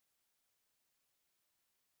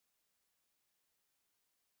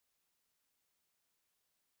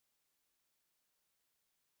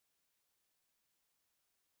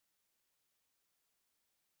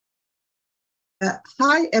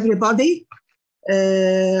Hi, everybody.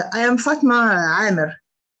 I am Fatma Amer,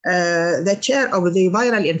 the chair of the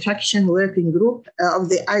Viral Infection Working Group of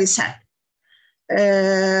the ISAC.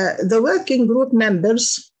 The working group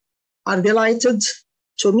members are delighted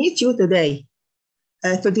to meet you today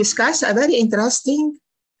to discuss a very interesting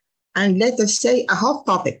and, let us say, a hot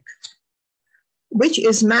topic, which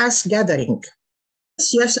is mass gathering.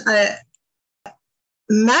 Yes,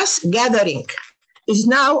 mass gathering is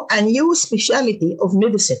now a new specialty of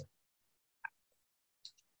medicine.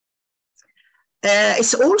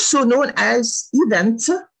 It's also known as event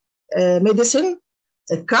medicine,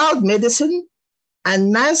 crowd medicine,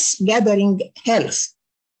 and mass gathering health.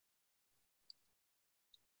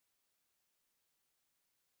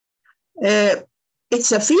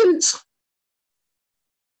 It's a field.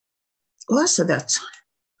 What's that?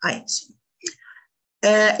 I see.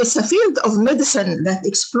 It's a field of medicine that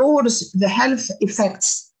explores the health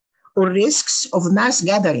effects or risks of mass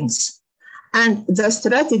gatherings and the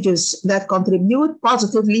strategies that contribute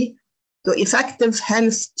positively to effective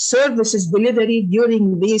health services delivery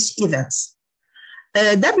during these events.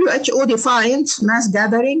 WHO defined mass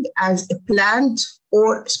gathering as a planned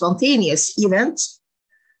or spontaneous event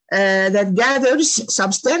that gathers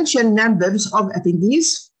substantial numbers of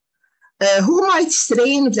attendees who might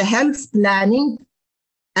strain the health planning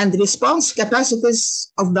and response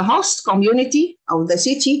capacities of the host community, of the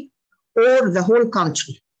city, or the whole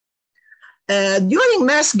country. During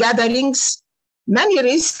mass gatherings, many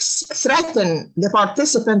risks threaten the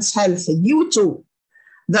participants' health due to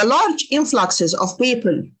the large influxes of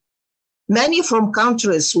people, many from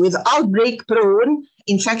countries with outbreak-prone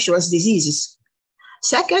infectious diseases.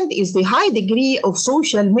 Second is the high degree of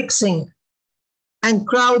social mixing and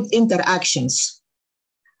crowd interactions.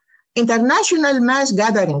 International mass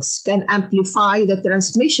gatherings can amplify the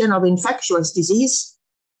transmission of infectious disease,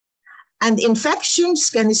 and infections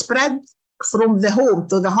can spread from the home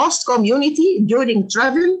to the host community during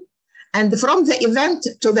travel and from the event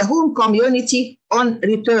to the home community on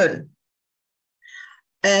return.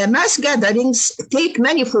 Mass gatherings take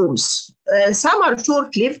many forms. Some are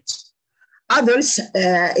short-lived, others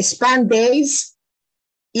span days,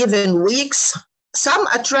 even weeks. Some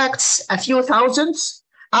attracts a few thousands,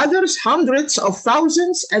 others hundreds of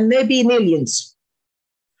thousands, and maybe millions.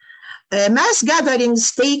 Mass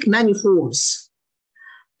gatherings take many forms.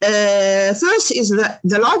 First is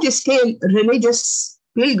the large-scale religious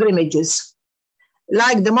pilgrimages,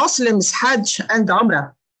 like the Muslims' Hajj and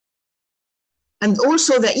Umrah, and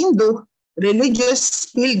also the Indo-religious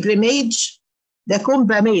pilgrimage, the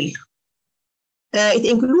Kumbh Mela. It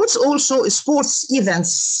includes also sports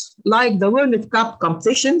events, like the World Cup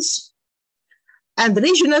competitions, and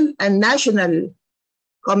regional and national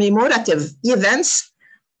commemorative events.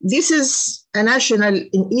 This is a national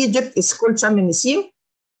in Egypt, it's called Sharm el-Sheikh.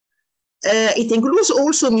 It includes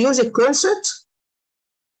also music concerts,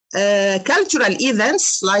 cultural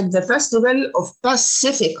events like the Festival of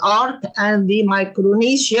Pacific Art and the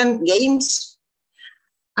Micronesian Games.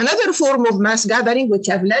 Another form of mass gathering which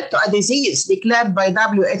have led to a disease declared by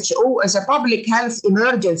WHO as a public health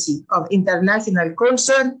emergency of international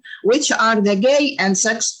concern, which are the gay and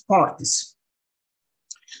sex parties.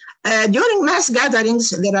 During mass gatherings,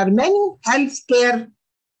 there are many healthcare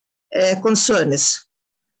concerns.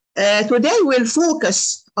 Today, we'll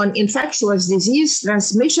focus on infectious disease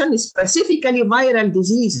transmission, specifically viral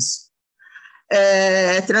diseases.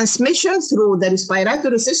 Transmission through the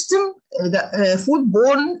respiratory system, the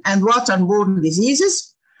foodborne and waterborne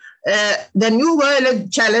diseases, the new world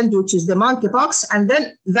challenge, which is the monkeypox, and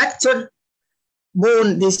then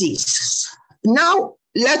vector-borne diseases. Now,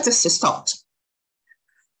 let us start.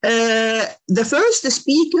 The first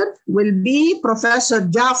speaker will be Professor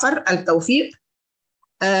Jafar Al-Tawfiq,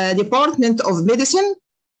 Department of Medicine,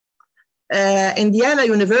 Indiana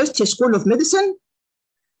University School of Medicine,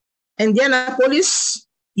 Indianapolis,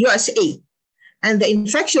 USA, and the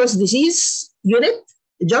Infectious Disease Unit,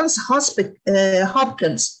 Johns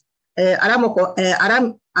Hopkins, Aramco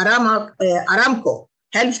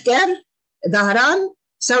Healthcare, Dhahran,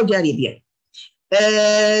 Saudi Arabia.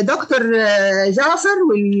 Dr. Jafar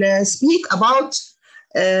will speak about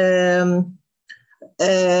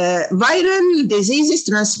viral diseases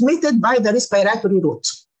transmitted by the respiratory route.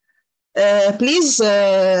 Please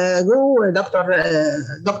go,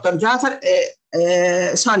 Dr. Jafar.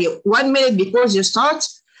 Sorry, 1 minute before you start.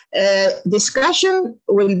 Discussion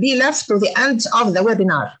will be left to the end of the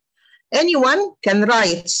webinar. Anyone can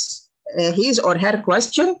write his or her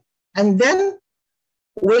question, and then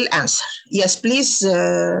we'll answer. Yes, please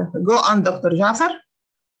go on, Dr. Jafar.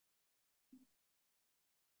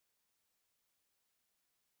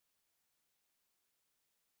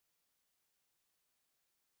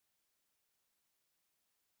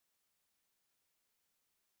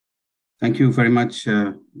 Thank you very much,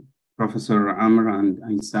 Professor Amr and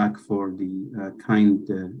Isaac, for the kind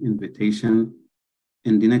invitation.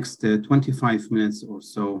 In the next 25 minutes or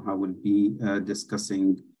so, I will be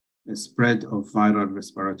discussing the spread of viral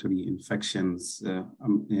respiratory infections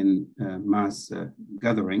in mass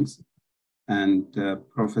gatherings. And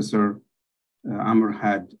Professor Amr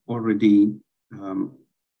had already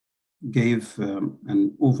gave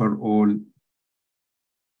an overall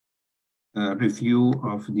review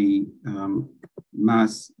of the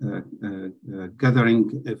mass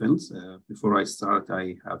gathering events. Before I start,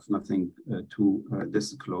 I have nothing to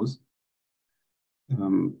disclose.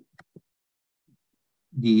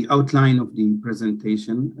 The outline of the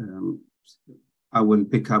presentation, I will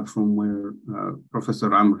pick up from where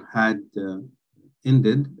Professor Amr had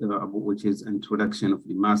ended, which is introduction of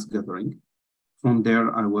the mass gathering. From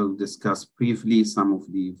there, I will discuss briefly some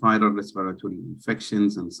of the viral respiratory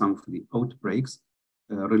infections and some of the outbreaks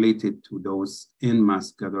related to those in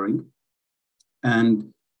mass gathering.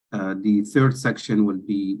 And the third section will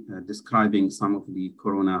be describing some of the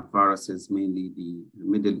coronaviruses, mainly the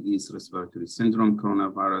Middle East respiratory syndrome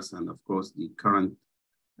coronavirus, and of course, the current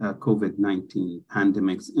COVID-19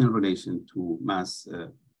 pandemics in relation to mass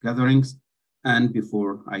gatherings. And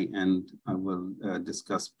before I end, I will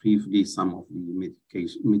discuss briefly some of the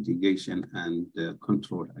mitigation and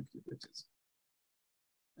control activities.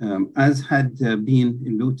 As had been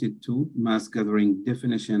alluded to, mass gathering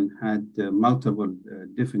definition had multiple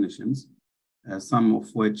definitions, some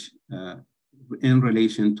of which in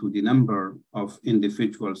relation to the number of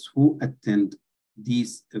individuals who attend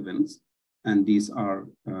these events. And these are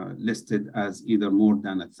listed as either more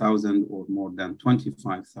than 1,000 or more than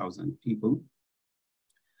 25,000 people.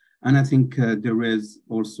 And I think there is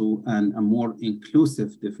also a more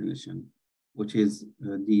inclusive definition, which is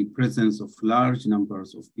the presence of large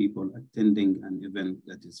numbers of people attending an event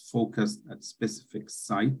that is focused at a specific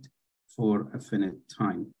site for a finite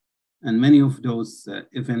time. And many of those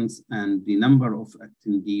events and the number of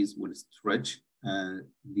attendees will stretch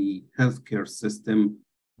the healthcare system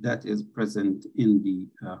that is present in the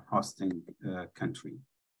hosting country.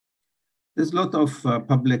 There's a lot of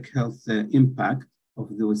public health impact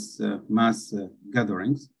of those mass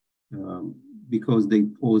gatherings because they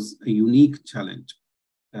pose a unique challenge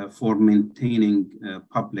for maintaining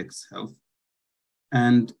public's health.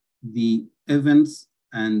 And the events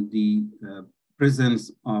and the presence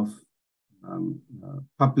of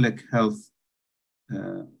public health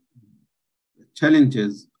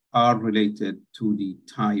challenges are related to the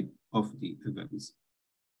type of the events.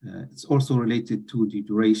 It's also related to the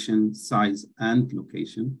duration, size, and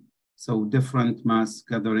location. So different mass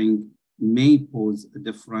gathering may pose a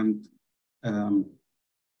different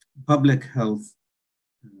public health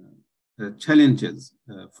challenges.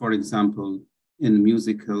 For example, in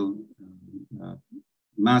musical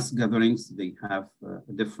mass gatherings, they have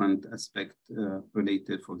a different aspect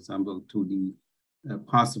related, for example, to the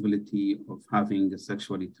possibility of having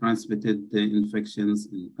sexually transmitted infections.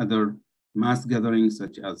 In other mass gatherings,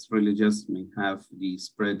 such as religious, may have the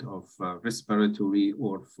spread of respiratory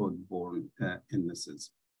or foodborne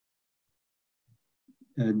illnesses.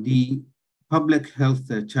 The public health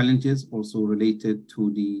challenges also related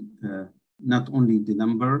to the not only the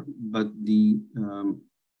number, but the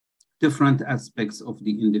different aspects of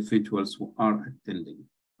the individuals who are attending.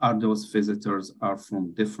 Are those visitors are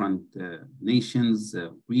from different nations,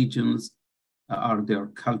 regions? Are there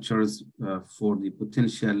cultures for the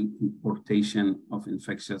potential importation of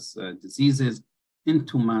infectious diseases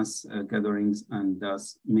into mass gatherings, and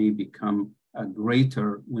thus may become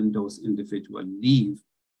greater when those individuals leave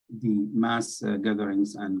the mass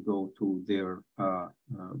gatherings and go to their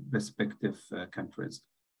respective countries.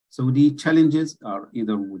 So the challenges are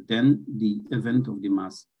either within the event of the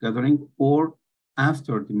mass gathering or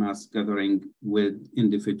after the mass gathering with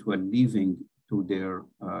individual leaving to their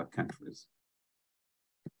countries.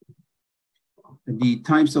 The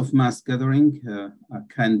types of mass gathering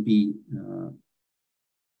can be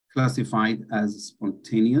classified as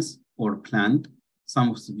spontaneous or planned. Some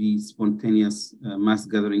of the spontaneous mass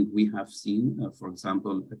gathering we have seen, for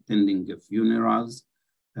example, attending funerals.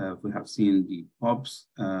 We have seen the Pope's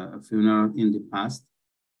funeral in the past.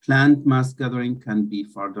 Planned mass gathering can be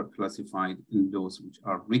further classified in those which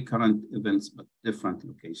are recurrent events but different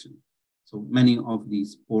location. So many of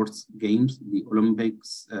these sports games, the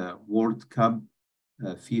Olympics, World Cup,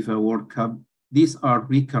 FIFA World Cup, these are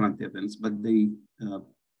recurrent events, but they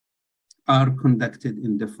are conducted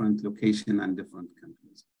in different locations and different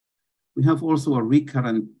countries. We have also a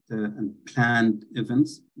recurrent and planned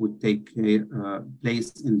events would take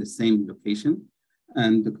place in the same location,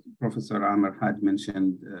 And Professor Amr had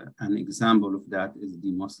mentioned an example of that is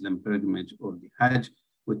the Muslim pilgrimage or the Hajj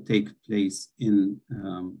would take place in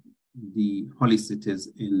the holy cities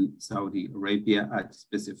in Saudi Arabia at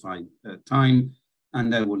specified time.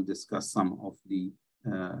 And I will discuss some of the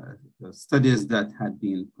studies that had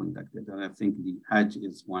been conducted. And I think the Hajj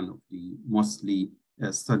is one of the mostly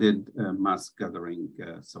studied mass gathering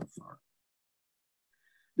so far.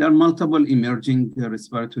 There are multiple emerging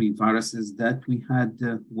respiratory viruses that we had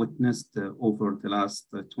witnessed over the last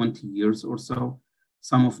 20 years or so.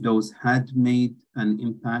 Some of those had made an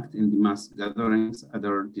impact in the mass gatherings,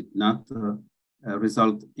 others did not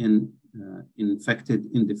result in infected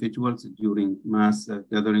individuals during mass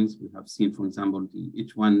gatherings. We have seen, for example, the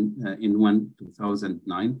H1N1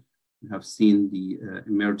 2009. We have seen the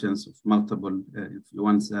emergence of multiple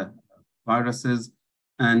influenza viruses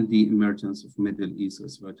and the emergence of Middle East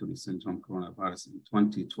respiratory syndrome coronavirus in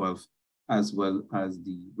 2012, as well as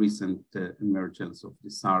the recent emergence of the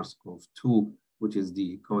SARS-CoV-2, which is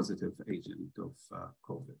the causative agent of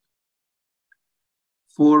COVID.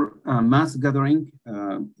 For mass gathering,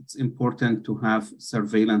 it's important to have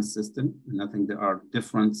surveillance system, and I think there are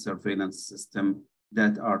different surveillance systems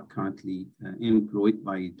that are currently employed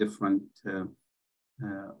by different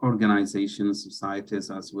organizations,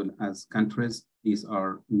 societies, as well as countries. These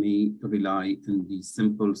may rely on the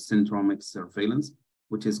simple syndromic surveillance,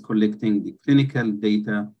 which is collecting the clinical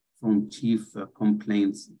data from chief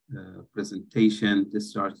complaints, presentation,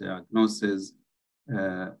 discharge diagnosis,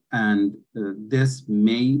 and this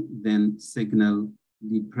may then signal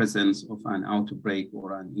the presence of an outbreak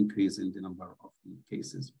or an increase in the number of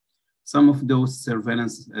cases. Some of those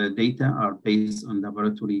surveillance data are based on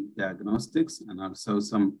laboratory diagnostics, and also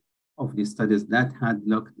some of the studies that had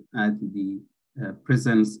looked at the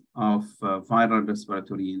presence of viral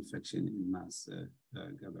respiratory infection in mass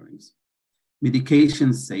gatherings.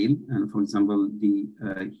 Medication sale, and for example, the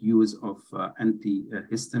use of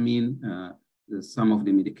antihistamine, some of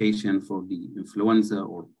the medication for the influenza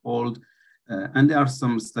or cold, and there are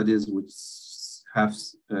some studies which have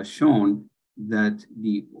shown that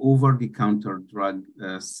the over-the-counter drug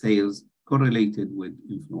sales correlated with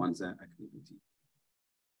influenza activity.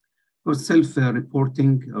 For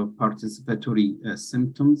self-reporting of participatory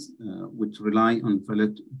symptoms, which rely on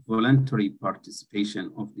voluntary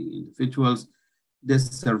participation of the individuals, this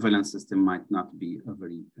surveillance system might not be a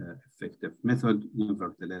very effective method.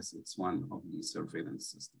 Nevertheless, it's one of the surveillance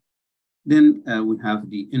systems. Then we have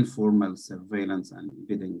the informal surveillance and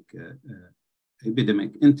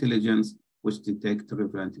epidemic intelligence, which detect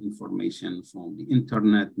relevant information from the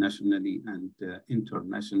internet nationally and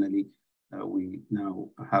internationally. We now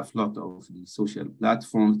have a lot of the social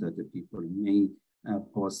platforms that the people may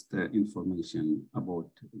post information about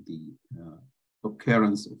the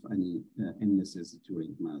occurrence of any illnesses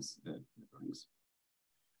during mass gatherings.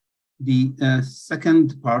 The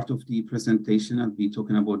second part of the presentation, I'll be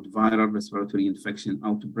talking about viral respiratory infection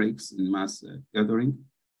outbreaks in mass gathering.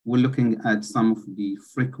 We're looking at some of the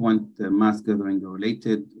frequent mass gathering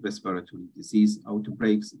related respiratory disease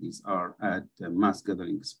outbreaks. These are at mass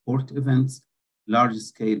gathering sport events, large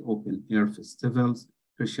scale open air festivals,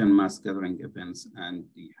 Christian mass gathering events, and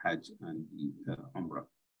the Hajj and the Umrah.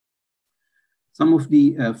 Some of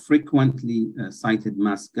the frequently cited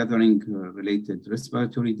mass gathering related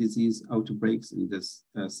respiratory disease outbreaks in this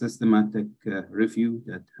systematic review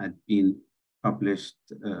that had been published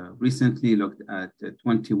recently looked at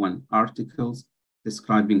 21 articles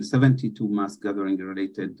describing 72 mass gathering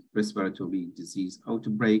related respiratory disease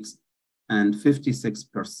outbreaks, and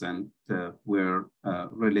 56% were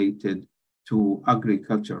related to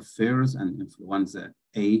agriculture fairs and influenza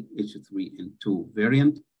A, H3N2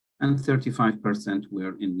 variant, and 35%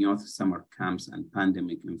 were in youth summer camps and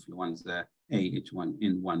pandemic influenza A,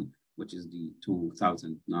 H1N1, which is the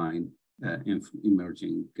 2009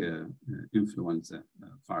 emerging influenza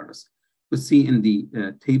virus. We see in the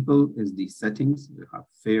table is the settings. We have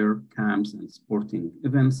fair, camps, and sporting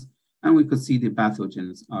events. And we could see the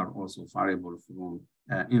pathogens are also variable from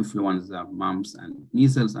influenza, mumps, and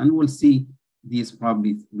measles. And we'll see these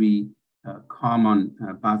probably three common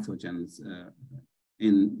pathogens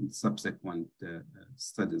in subsequent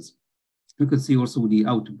studies. You could see also the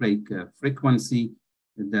outbreak frequency,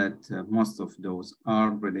 that most of those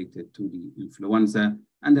are related to the influenza,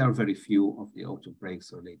 and there are very few of the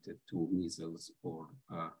outbreaks related to measles or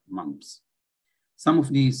mumps. Some of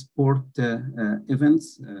the sport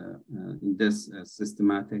events in this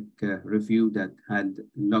systematic review that had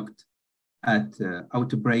looked at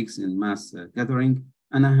outbreaks in mass gathering,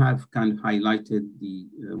 and I have kind of highlighted the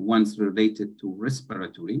ones related to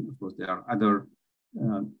respiratory. Of course, there are other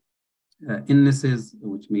illnesses,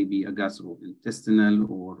 which may be a gastrointestinal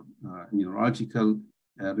or neurological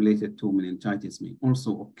related to meningitis may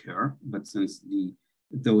also occur, but since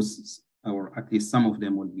those, or at least some of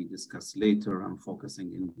them will be discussed later, I'm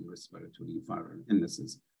focusing in the respiratory viral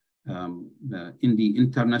illnesses. In the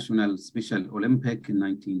International Special Olympic in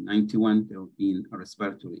 1991, there have been a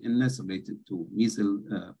respiratory illness related to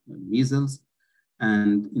measles.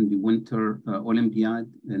 And in the Winter Olympiad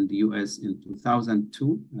in the US in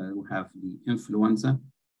 2002, we have the influenza,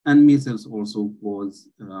 and measles also was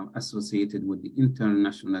associated with the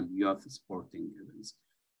international youth sporting events.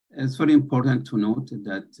 It's very important to note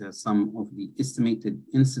that some of the estimated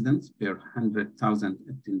incidence per 100,000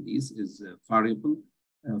 attendees is variable.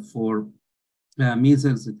 For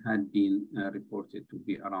measles, it had been reported to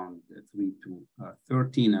be around 3 to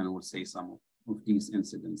 13, and I will say some of these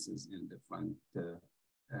incidences in different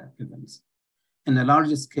events. In a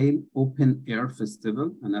larger scale, open air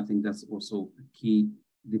festival, and I think that's also a key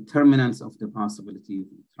determinants of the possibility of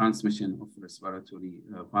transmission of respiratory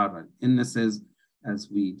viral illnesses, as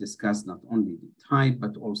we discussed not only the type,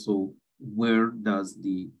 but also where does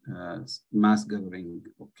the mass gathering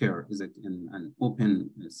occur? Is it in an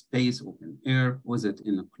open space, open air, or is it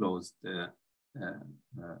in a closed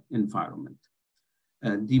environment?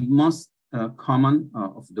 The most common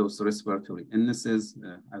of those respiratory illnesses,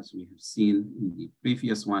 as we have seen in the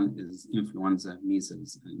previous one, is influenza,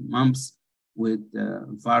 measles, and mumps, with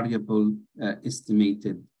variable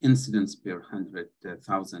estimated incidence per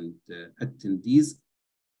 100,000 attendees,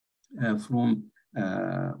 from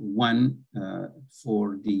one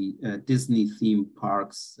for the Disney theme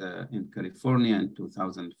parks in California in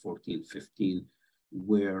 2014-15,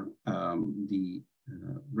 where the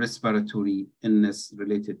respiratory illness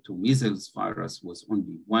related to measles virus was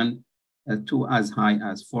only one, to as high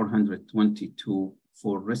as 422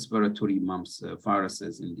 for respiratory mumps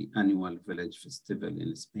viruses in the annual Village Festival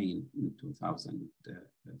in Spain in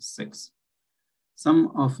 2006.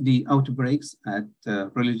 Some of the outbreaks at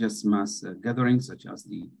religious mass gatherings, such as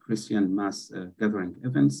the Christian mass gathering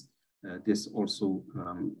events, this also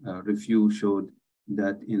review showed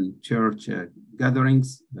that in church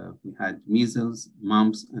gatherings, we had measles,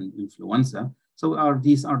 mumps, and influenza. So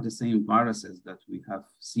these are the same viruses that we have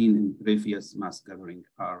seen in previous mass gathering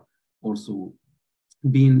are also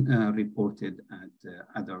being reported at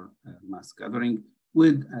other mass gathering,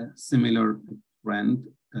 with a similar trend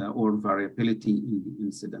or variability in the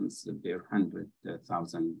incidence per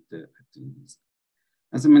 100,000 attendees.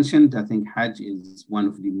 As I mentioned, I think Hajj is one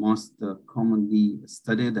of the most commonly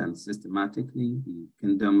studied and systematically. The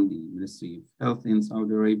Kingdom, the Ministry of Health in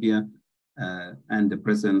Saudi Arabia, and the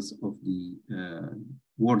presence of the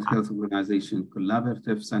World Health Organization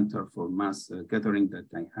Collaborative Center for Mass Gathering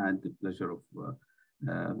that I had the pleasure of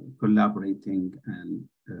collaborating and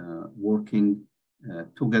working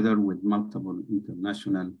together with multiple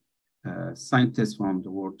international scientists from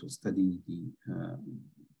the world to study the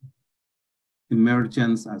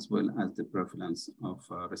emergence as well as the prevalence of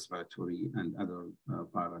respiratory and other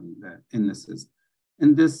viral illnesses.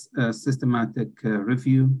 In this systematic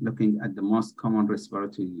review, looking at the most common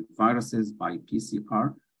respiratory viruses by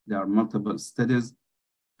PCR, there are multiple studies,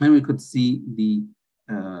 and we could see the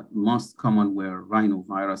most common were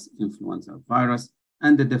rhinovirus, influenza virus,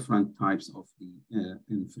 and the different types of the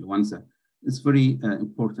influenza. It's very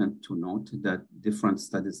important to note that different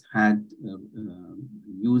studies had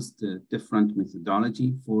used different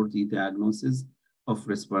methodology for the diagnosis of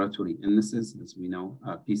respiratory illnesses. As we know,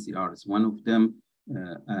 PCR is one of them,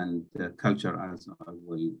 and culture, as I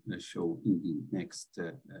will show in the next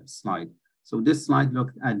slide. So this slide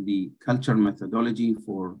looked at the culture methodology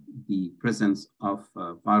for the presence of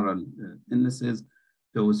viral illnesses.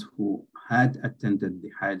 Those who had attended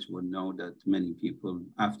the Hajj will know that many people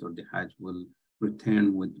after the Hajj will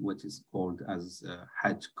return with what is called as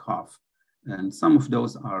Hajj cough. And some of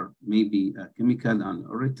those are maybe chemical and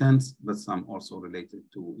irritants, but some also related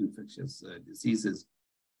to infectious diseases.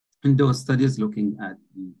 In those studies looking at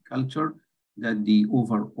the culture, that the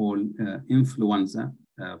overall influenza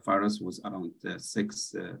virus was around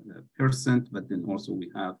 6%, but then also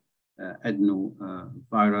we have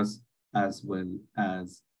adenovirus as well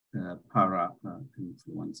as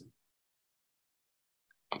para-influenza.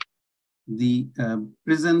 The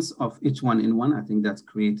presence of H1N1, I think that's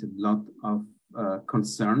created a lot of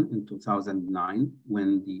concern in 2009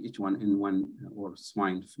 when the H1N1 or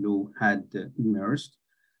swine flu had emerged,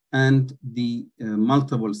 and the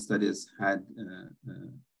multiple studies had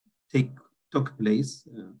took place.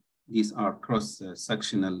 These are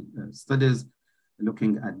cross-sectional studies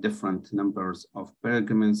looking at different numbers of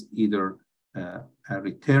paragments, either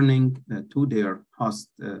returning to their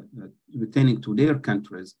returning to their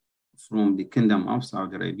countries from the Kingdom of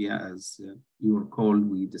Saudi Arabia. As you recall,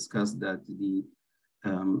 we discussed that the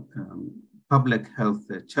public health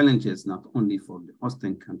challenges, not only for the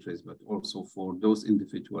hosting countries, but also for those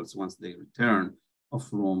individuals once they return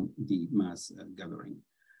from the mass gathering.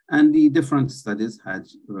 And the different studies had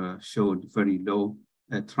showed very low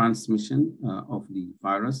transmission of the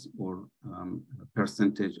virus, or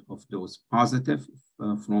percentage of those positive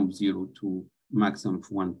from 0 to maximum of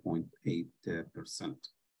 1.8%.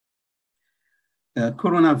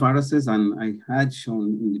 Coronaviruses, and I had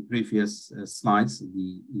shown in the previous slides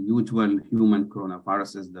the usual human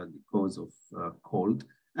coronaviruses that the cause of cold,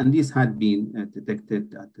 and these had been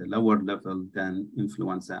detected at a lower level than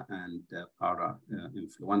influenza and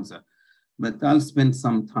para-influenza. But I'll spend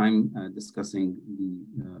some time discussing the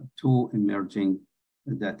two emerging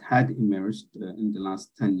that had emerged in the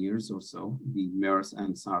last 10 years or so, the MERS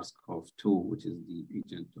and SARS-CoV-2, which is the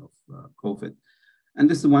agent of COVID. And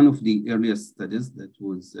this is one of the earliest studies that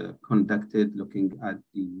was conducted looking at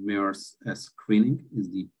the MERS screening, is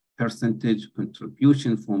the percentage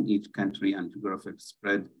contribution from each country and geographic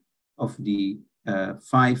spread of the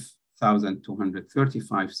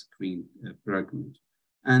 5,235 screened pilgrimage.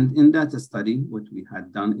 And in that study, what we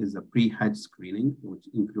had done is a pre-Hajj screening, which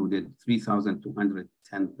included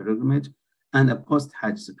 3,210 pilgrimage and a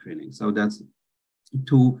post-Hajj screening. So that's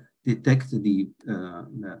to detect the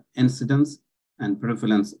incidence and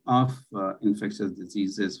prevalence of infectious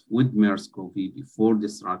diseases with MERS-CoV before the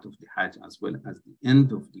start of the Hajj as well as the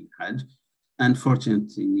end of the Hajj. And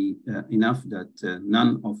fortunately enough that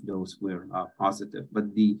none of those were positive,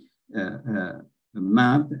 but the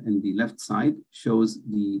map in the left side shows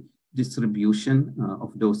the distribution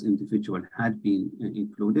of those individuals had been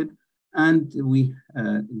included. And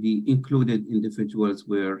the included individuals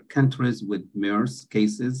were countries with MERS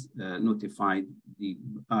cases notified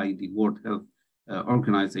by the World Health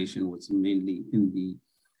Organization, was mainly in the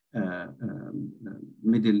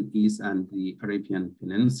Middle East and the Arabian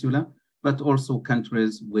Peninsula, but also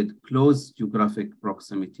countries with close geographic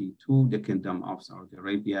proximity to the Kingdom of Saudi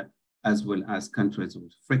Arabia, as well as countries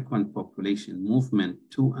with frequent population movement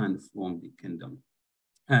to and from the kingdom.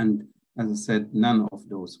 And as I said, none of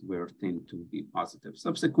those were deemed to be positive.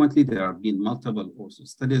 Subsequently, there have been multiple also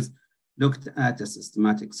studies looked at a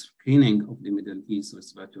systematic screening of the Middle East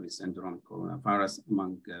respiratory syndrome coronavirus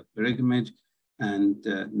among pilgrimage, and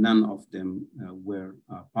none of them were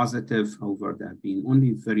positive. However, there have been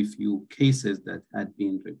only very few cases that had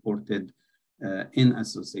been reported in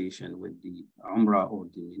association with the Umrah or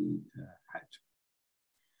the mini Hajj.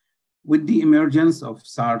 With the emergence of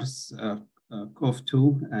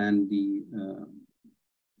SARS-CoV-2 and the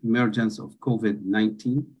emergence of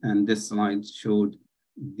COVID-19, and this slide showed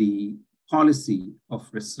the policy of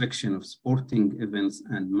restriction of sporting events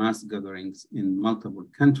and mass gatherings in multiple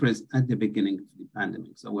countries at the beginning of the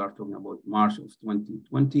pandemic. So we are talking about March of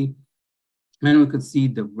 2020. And we could see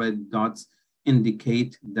the red dots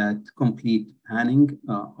indicate that complete banning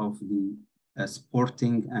of the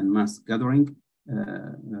sporting and mass gathering,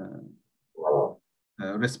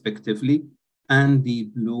 respectively. And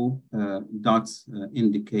the blue dots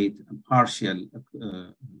indicate a partial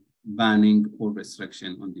banning or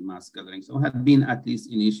restriction on the mass gathering. So had been at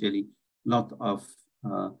least initially a lot of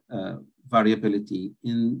variability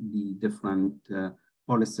in the different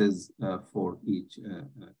policies for each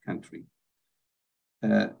country.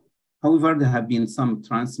 However, there have been some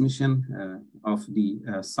transmission of the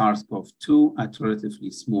SARS-CoV-2 at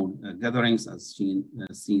relatively small gatherings, as seen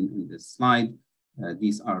in this slide.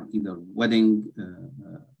 These are either wedding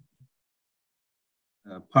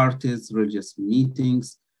parties, religious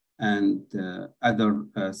meetings, and other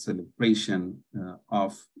celebration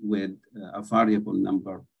with a variable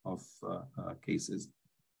number of cases.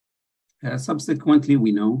 Subsequently,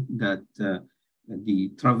 we know that the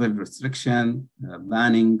travel restriction,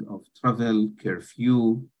 banning of travel,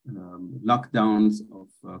 curfew, lockdowns of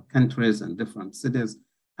countries and different cities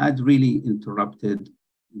had really interrupted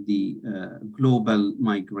the global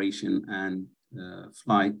migration and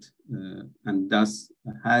flight, and thus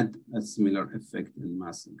had a similar effect in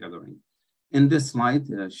mass gathering. In this slide,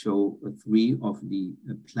 show three of the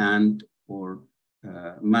planned or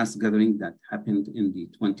mass gathering that happened in the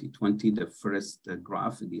 2020. The first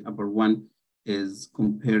graph, the upper one, is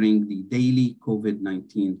comparing the daily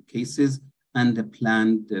COVID-19 cases and the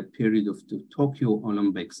planned period of the Tokyo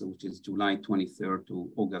Olympics, which is July 23rd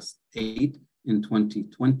to August 8th in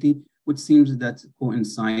 2020, which seems that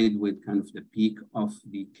coincide with kind of the peak of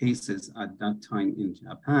the cases at that time in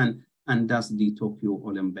Japan, and thus the Tokyo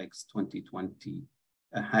Olympics 2020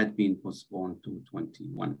 had been postponed to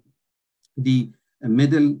 21. The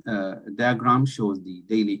middle diagram shows the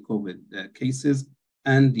daily COVID cases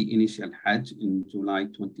and the initial Hajj in July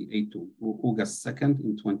 28 to August 2nd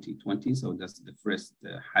in 2020. So that's the first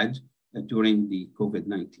Hajj during the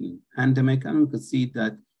COVID-19 pandemic. And we could see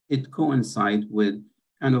that it coincides with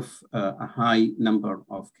kind of a high number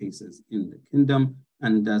of cases in the kingdom,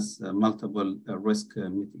 and thus multiple risk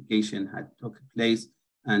mitigation had took place,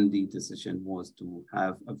 and the decision was to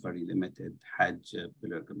have a very limited Hajj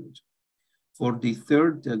pilgrimage. For the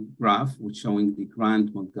third graph, which showing the Grand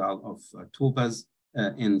Mungal of Tobas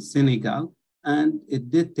in Senegal, and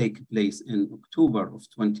it did take place in October of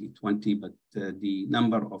 2020, but the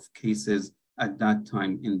number of cases at that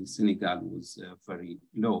time in the Senegal was very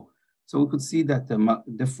low. So we could see that the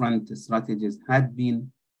different strategies had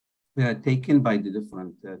been taken by the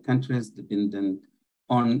different countries dependent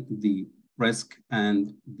on the risk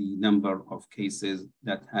and the number of cases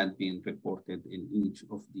that had been reported in each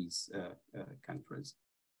of these countries.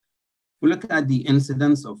 We look at the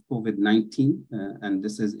incidence of COVID-19, and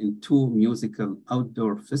this is in 2 musical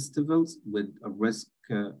outdoor festivals with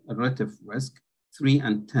a relative risk, 3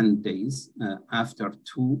 and 10 days after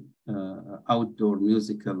 2 outdoor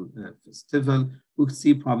musical festival. We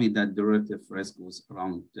see probably that the relative risk was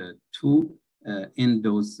around 2 in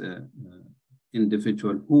those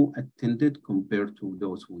individuals who attended compared to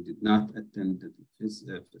those who did not attend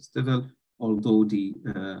the festival, although the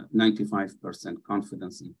 95%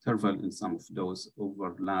 confidence interval in some of those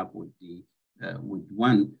overlap with the with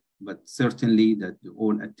 1, but certainly that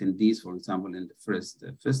all attendees, for example, in the first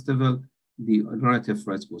festival, the relative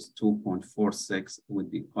risk was 2.46 with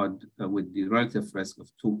the relative risk of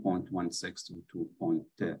 2.16 to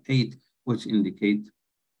 2.8, which indicate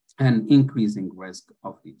an increasing risk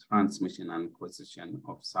of the transmission and acquisition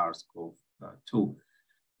of SARS-CoV-2.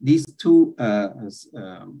 These 2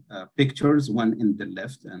 pictures, one in the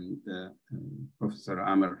left, and Professor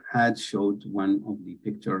Amr had showed one of the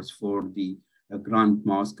pictures for the Grand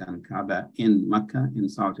Mosque and Kaaba in Mecca in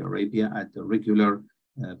Saudi Arabia at the regular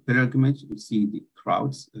pilgrimage. You see the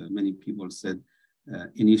crowds. Many people said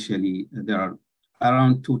initially there are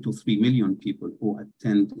around 2 to 3 million people who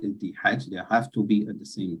attend the Hajj. They have to be at the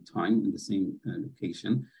same time in the same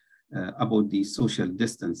location. About the social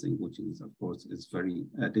distancing, which is, of course, is very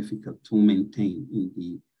difficult to maintain in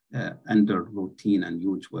the under routine and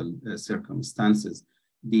usual circumstances.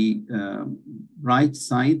 The right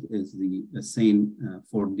side is the same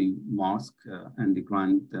for the mosque and the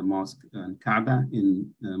Grand Mosque and Kaaba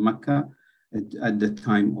in Mecca at the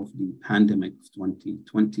time of the pandemic of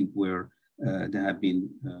 2020, where there have been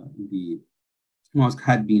the mosque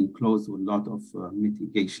had been closed with a lot of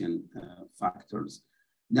mitigation factors.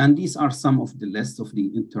 And these are some of the lists of the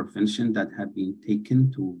intervention that have been taken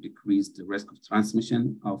to decrease the risk of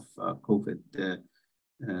transmission of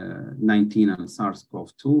COVID-19 and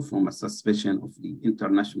SARS-CoV-2 from a suspicion of the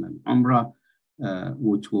international Umrah,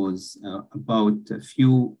 which was about a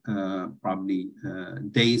few probably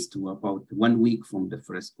days to about 1 week from the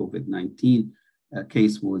first COVID-19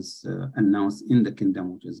 case was announced in the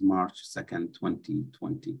kingdom, which is March 2nd,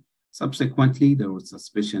 2020. Subsequently, there was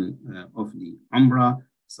suspicion of the Umrah,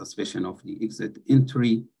 suspicion of the exit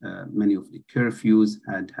entry. Many of the curfews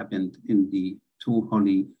had happened in the 2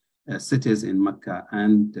 holy cities in Mecca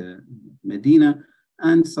and Medina,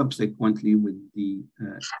 and subsequently with the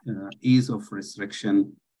ease of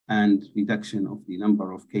restriction and reduction of the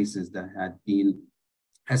number of cases, there had been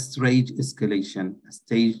a staged escalation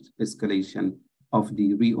of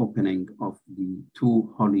the reopening of the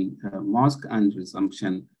 2 holy mosques and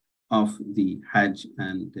resumption of the Hajj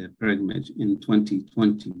and pilgrimage in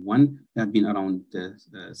 2021. There have been around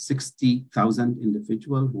 60,000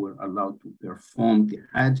 individuals who were allowed to perform the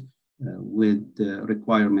Hajj with the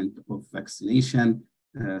requirement of vaccination,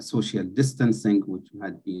 social distancing, which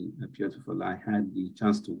had been beautiful. I had the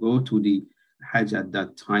chance to go to the Hajj at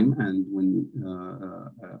that time, and when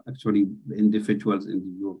actually the individuals in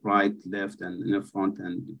the right, left, and in the front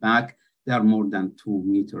and the back, they are more than 2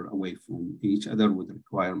 meters away from each other with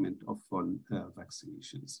requirement of full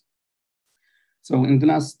vaccinations. So in the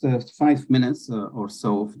last 5 minutes or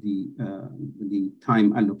so of the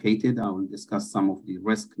time allocated, I will discuss some of the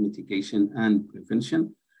risk mitigation and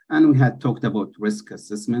prevention. And we had talked about risk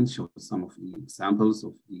assessment, show some of the examples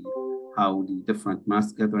of how the different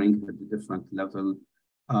mass gathering at the different level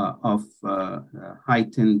of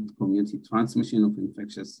heightened community transmission of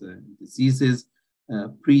infectious diseases.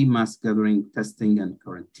 Pre-mass gathering testing and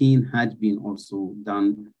quarantine had been also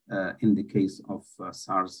done in the case of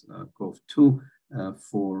SARS-CoV-2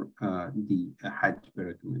 for the Hajj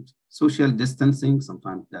pilgrimage. Social distancing,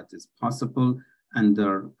 sometimes that is possible,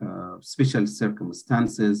 under special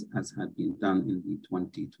circumstances, as had been done in the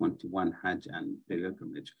 2021 Hajj and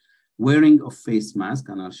pilgrimage. Wearing of face mask,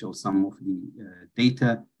 and I'll show some of the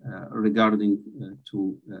data regarding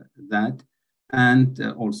to that, and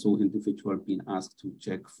also individual being asked to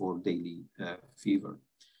check for daily fever.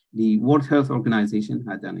 The World Health Organization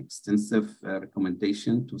had an extensive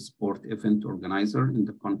recommendation to sport event organizer in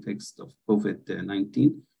the context of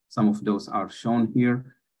COVID-19. Some of those are shown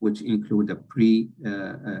here, which include a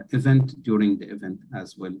pre-event, during the event,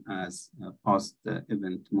 as well as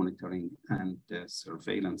post-event monitoring and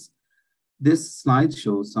surveillance. This slide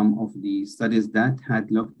shows some of the studies that had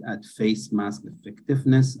looked at face mask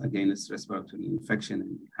effectiveness against respiratory infection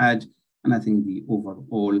in Hajj, and I think the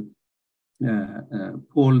overall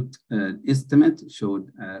polled estimate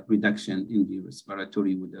showed a reduction in the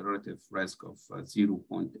respiratory with a relative risk of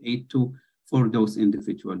 0.82 for those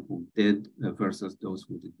individuals who did versus those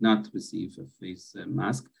who did not receive a face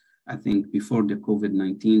mask. I think before the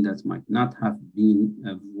COVID-19, that might not have been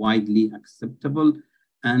widely acceptable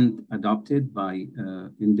and adopted by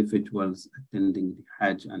individuals attending the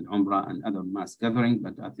Hajj and Umrah and other mass gathering.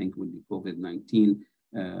 But I think with the COVID-19,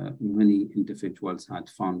 many individuals had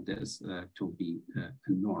found this to be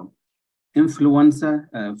a norm. Influenza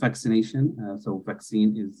vaccination. So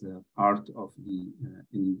vaccine is part of the,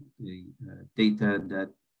 data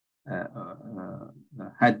that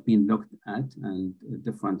had been looked at, and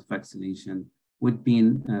different vaccination would be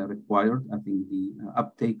required. I think the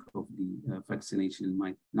uptake of the vaccination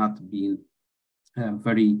might not be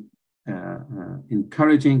very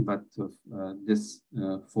encouraging, but this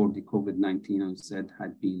for the COVID-19, as said,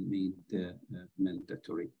 had been made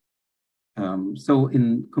mandatory. So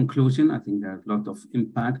in conclusion, I think there's a lot of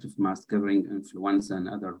impact of mass gathering, influenza, and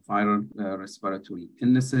other viral respiratory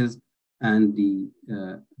illnesses, and the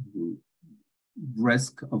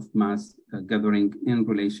risk of mass gathering in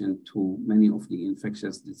relation to many of the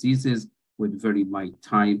infectious diseases would vary by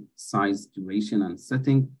type, size, duration, and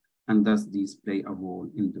setting, and thus these play a role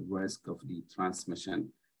in the risk of the transmission.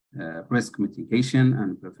 Risk mitigation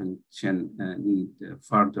and prevention need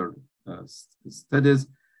further studies,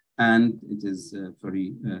 and it is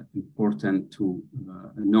very important to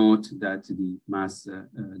note that the mass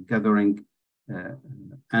gathering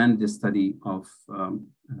and the study of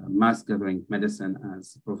mass gathering medicine,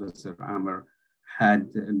 as Professor Amr had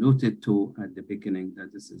alluded to at the beginning,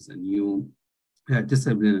 that this is a new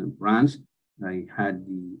disciplinary branch. I had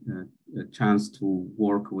the chance to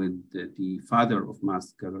work with the father of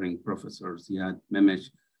mass gathering, Professor Ziad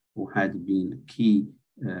Memesh, who had been key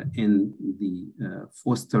in the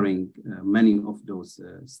fostering many of those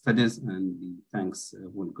studies, and the thanks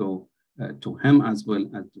will go to him, as well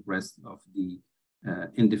as the rest of the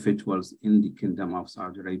individuals in the Kingdom of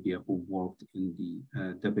Saudi Arabia who worked in the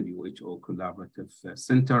WHO Collaborative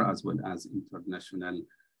Center, as well as international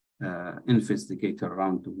investigators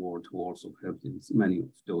around the world who also helped in many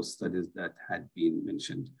of those studies that had been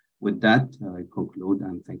mentioned. With that, I conclude,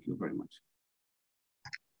 and thank you very much.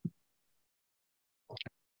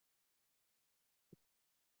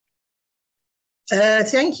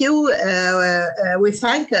 Thank you. We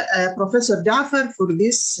thank Professor Jaffer for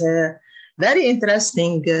this very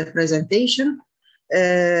interesting presentation.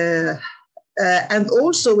 And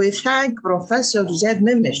also we thank Professor Ziad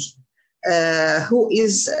Memesh, who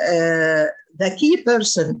is the key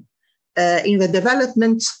person in the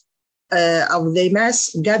development of the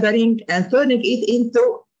mass gathering and turning it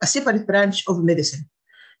into a separate branch of medicine.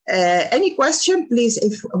 Any question, please,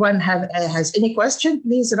 if one has any question,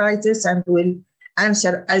 please write this and we'll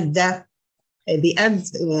answer at the end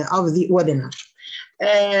of the webinar.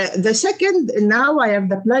 The second, now I have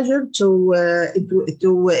the pleasure to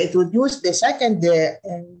introduce the second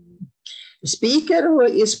speaker, who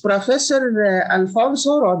is Professor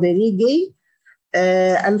Alfonso Rodriguez.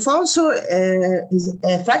 Alfonso is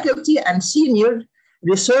a faculty and senior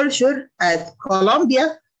researcher at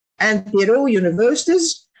Columbia and Peru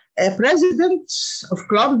Universities, president of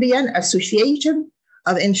Colombian Association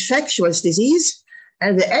of Infectious Disease,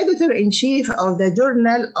 and the editor-in-chief of the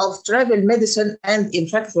Journal of Travel Medicine and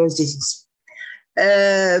Infectious Disease.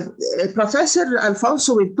 Professor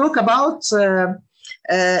Alfonso will talk about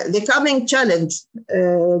the coming challenge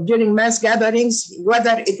during mass gatherings,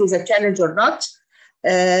 whether it is a challenge or not,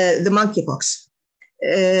 the monkeypox.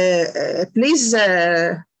 Please,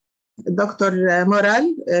 Dr.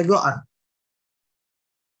 Moral, go on.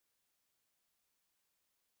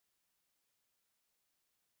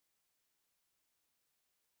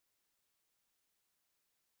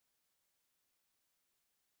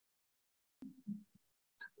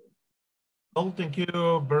 Well, thank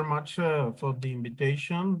you very much for the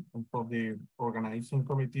invitation and for the organizing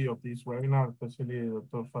committee of this webinar, especially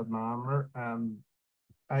Dr. Fatma Amr.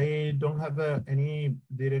 I don't have any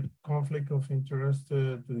direct conflict of interest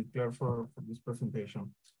to declare for this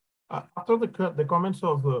presentation. After the comments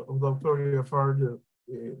of Dr. Yafar,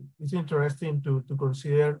 it's interesting to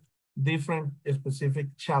consider different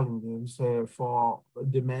specific challenges for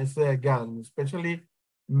the mass gathering, especially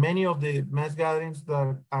many of the mass gatherings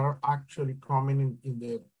that are actually coming in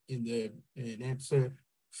the next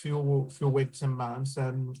few weeks and months.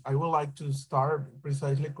 And I would like to start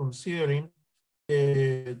precisely considering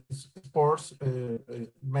sports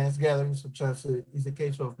mass gatherings, such as is the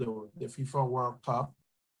case of the FIFA World Cup.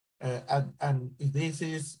 And this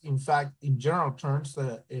is, in fact, in general terms,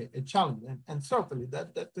 a challenge. And certainly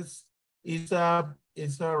that is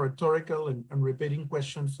a rhetorical and repeating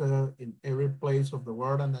questions in every place of the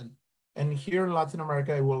world. And here in Latin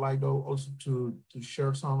America, I would like also to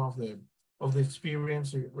share some of the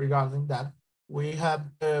experience regarding that. We have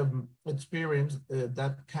experienced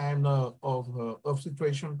that kind of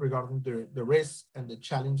situation regarding the risks and the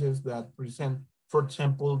challenges that present, for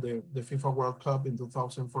example, the FIFA World Cup in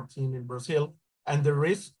 2014 in Brazil, and the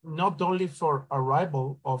risk not only for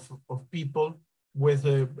arrival of people with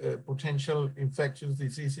potential infectious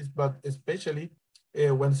diseases, but especially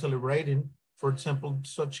when celebrating, for example,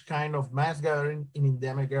 such kind of mass gathering in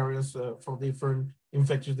endemic areas for different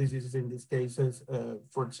infectious diseases, in these cases,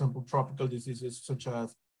 for example, tropical diseases such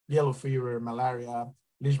as yellow fever, malaria,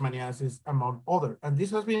 leishmaniasis, among others. And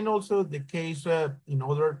this has been also the case in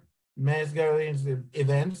other mass gatherings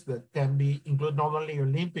events that can be include not only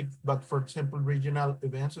Olympics, but for example, regional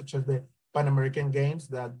events such as the Pan American Games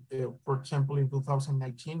that, for example, in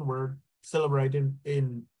 2019 were celebrated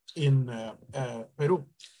in Peru.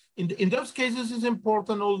 In those cases, it's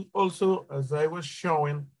important also, as I was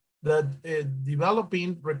showing, that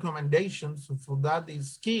developing recommendations for that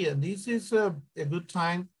is key. And this is a good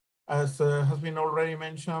time, as has been already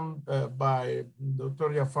mentioned by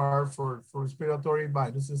Dr. Jafar, for respiratory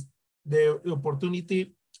viruses, the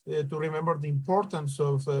opportunity to remember the importance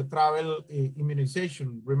of travel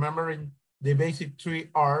immunization, remembering the basic 3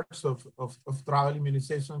 R's of travel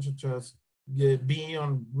immunization, such as being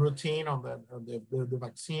on routine on the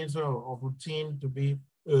vaccines or routine to be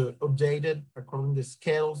updated according to the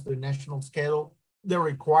scales, the national scale, the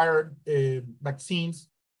required vaccines,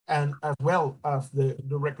 and as well as the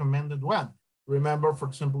recommended one. Remember, for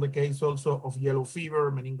example, the case also of yellow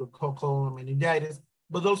fever, meningococcal meningitis,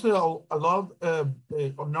 but also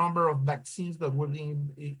a number of vaccines that will be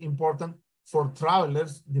important for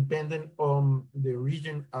travelers, depending on the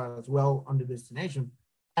region as well on the destination.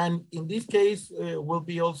 And in this case, will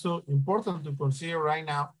be also important to consider right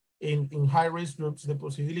now in high-risk groups the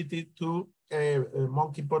possibility to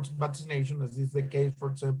monkeypox vaccination, as is the case, for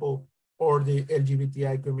example, or the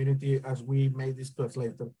LGBTI community, as we may discuss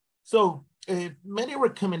later. So many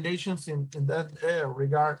recommendations in that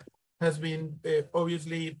regard has been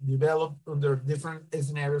obviously developed under different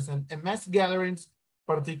scenarios, and mass gatherings,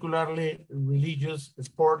 particularly religious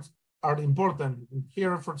sports, are important.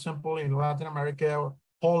 Here, for example, in Latin America,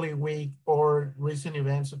 Holy Week or recent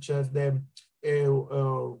events such as the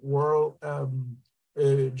world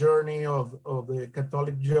journey of the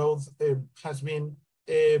Catholic Youth has been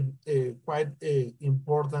quite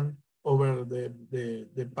important over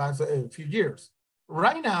the past few years.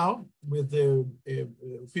 Right now, with the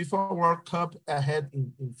FIFA World Cup ahead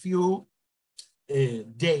in few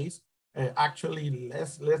days, actually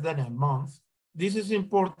less than a month, this is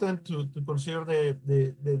important to consider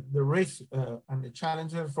the risk and the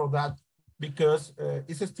challenges for that, because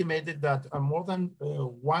it's estimated that more than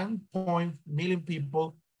 1 million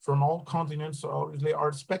people from all continents obviously are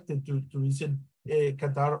expected to visit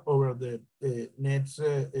Qatar over the next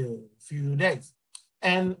few days.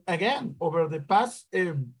 And again, over the past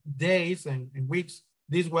days and weeks,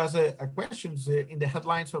 this was a question in the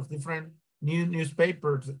headlines of different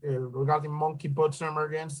newspapers regarding monkeypox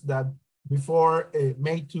emergence, that before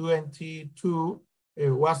May 22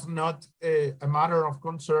 was not a matter of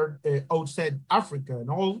concern outside Africa, and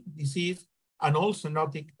all disease and all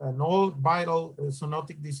zoonotic and all viral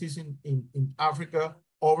zoonotic disease in Africa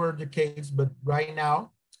over decades, but right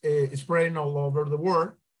now spreading all over the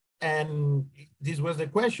world. And this was the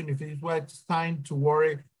question, if it was time to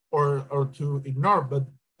worry or to ignore. But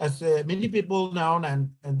as many people know,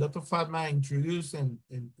 and Dr. Fatma introduced in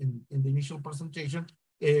the initial presentation,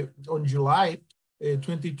 on July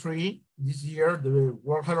 23 this year, the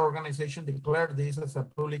World Health Organization declared this as a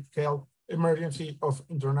public health emergency of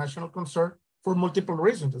international concern for multiple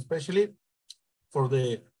reasons, especially for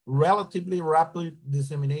the relatively rapid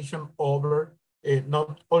dissemination over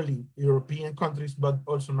not only European countries, but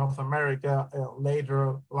also North America,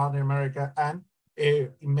 later Latin America, and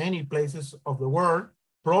in many places of the world.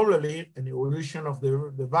 Probably an evolution of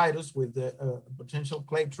the virus with the potential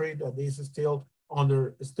clade trait that is still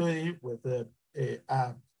under study with a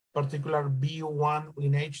particular BU1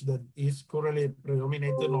 lineage that is currently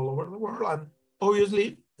predominating all over the world. And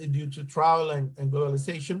obviously, due to travel and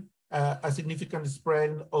globalization, a significant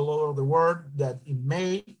spread all over the world that in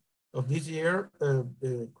May of this year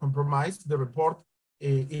compromised the report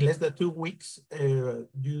in less than 2 weeks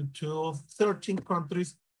due to 13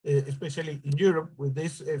 countries, especially in Europe, with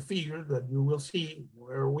this figure that you will see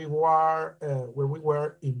where we were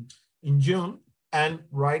in June, and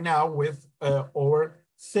right now with over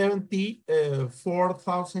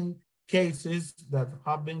 74,000 cases that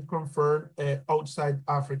have been confirmed outside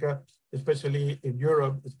Africa, especially in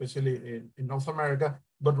Europe, especially in North America.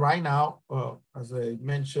 But right now, as I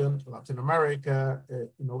mentioned, Latin America,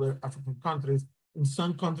 in other African countries, in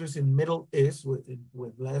some countries in Middle East with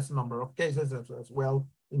less number of cases, as well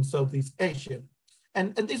in Southeast Asia.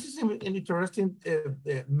 And this is an interesting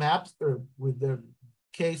map with the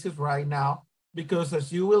cases right now, because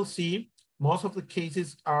as you will see, most of the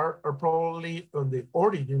cases are probably on the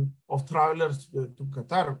origin of travelers to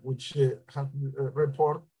Qatar, which have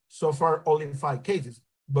reported so far only 5 cases.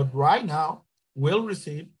 But right now, we'll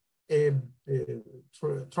receive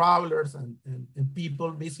travelers and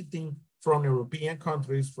people visiting from European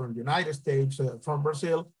countries, from the United States, from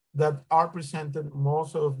Brazil, that are presented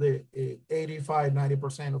most of the 85,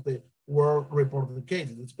 90% of the world reported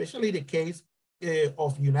cases, especially the case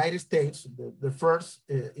of United States, the first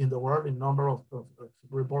in the world in number of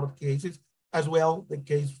reported cases, as well the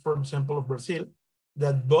case, for example, of Brazil,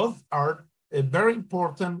 that both are very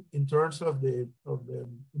important in terms of the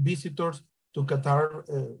visitors to Qatar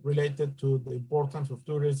related to the importance of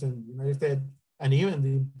tourism in the United States, and even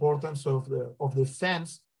the importance of the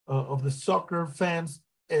fans, of the soccer fans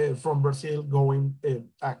from Brazil going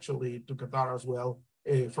actually to Qatar as well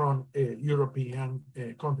from European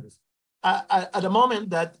countries. At the moment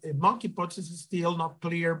that monkeypox is still not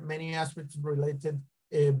clear, many aspects related,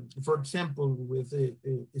 for example, with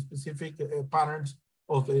specific patterns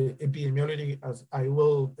of epidemiology, as I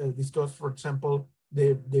will discuss, for example,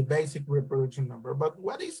 the basic reproduction number. But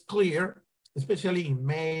what is clear, especially in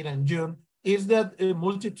May and June, is that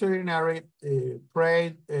multitudinary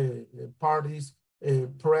parade parties,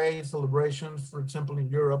 parade celebrations, for example, in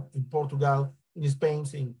Europe, in Portugal, in Spain,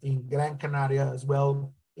 in Gran Canaria as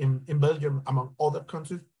well, in Belgium, among other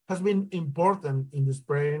countries, has been important in the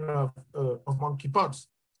spreading of monkeypox.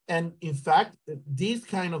 And in fact, these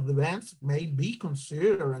kind of events may be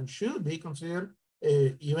considered and should be considered,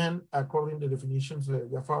 even according to the definitions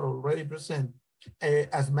Jafar already present,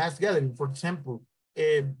 as mass gathering. For example,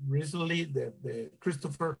 recently the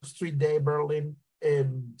Christopher Street Day Berlin,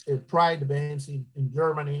 Pride events in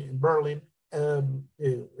Germany, in Berlin,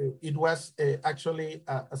 it was actually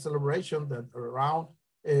a celebration that around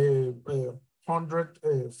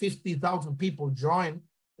 150,000 people joined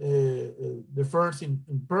the first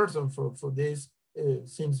in person for this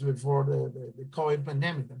since before the COVID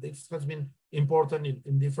pandemic. And this has been important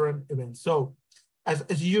in different events. So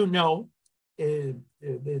as you know, the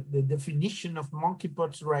definition of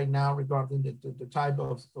monkeypox right now regarding the type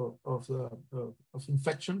of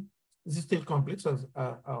infection is still complex,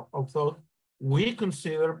 although we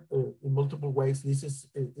consider in multiple ways this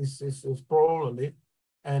is probably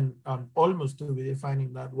and almost to be defined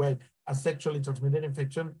in that way a sexually transmitted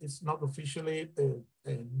infection. It's not officially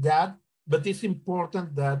that, but it's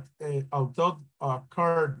important that although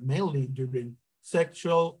occurred mainly during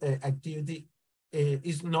sexual activity,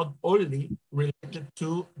 is not only related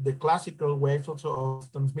to the classical ways also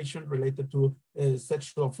of transmission related to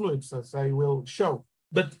sexual fluids, as I will show.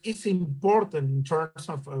 But it's important in terms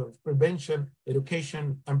of prevention,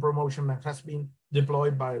 education, and promotion that has been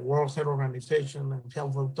deployed by World Health Organization and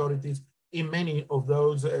health authorities in many of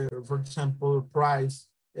those, for example, Pride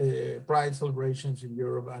celebrations in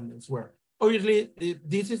Europe and elsewhere. Obviously,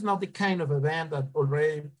 this is not the kind of event that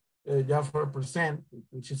already Jafar present,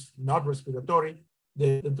 which is not respiratory.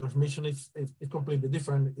 The transmission is completely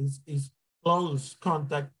different. It's close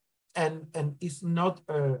contact, and it's not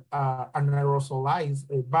an aerosolized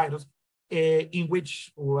virus, in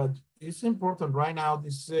which what is important right now,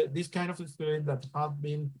 this kind of experience that have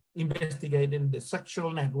been investigating the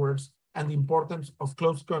sexual networks and the importance of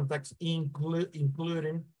close contacts,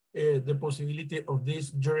 including the possibility of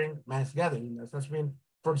this during mass gathering, as has been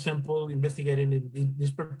for example, investigating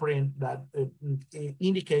this preprint that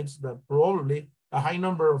indicates that probably a high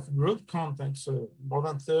number of group contacts, more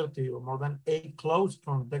than 30 or more than 8 close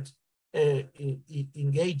contacts,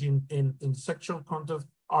 engaging in sexual contact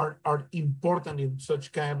are important in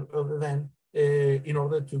such kind of event in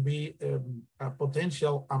order to be a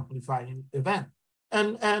potential amplifying event.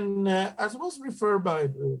 And as was referred by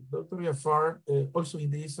Dr. Jafar, also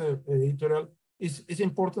in this editorial, it's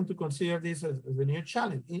important to consider this as a new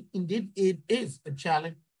challenge. Indeed, it is a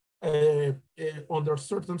challenge under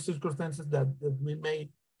certain circumstances that we may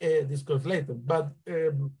discuss later, but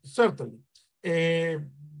certainly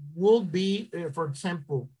will be, for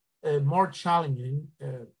example, more challenging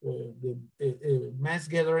the mass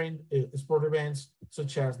gathering sport events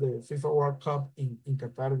such as the FIFA World Cup in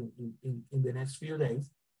Qatar in the next few days,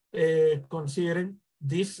 considering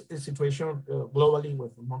this situation globally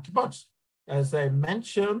with monkeypox. As I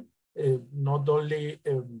mentioned, not only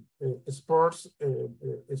sport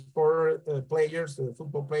players,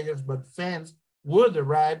 football players, but fans would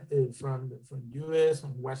arrive from US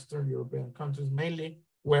and Western European countries mainly,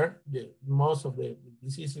 where most of the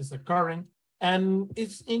disease is occurring. And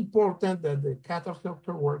it's important that the Qatar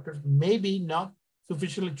healthcare workers may be not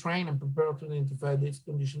sufficiently trained and prepared to identify this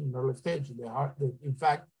condition in early stage. In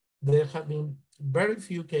fact, there have been very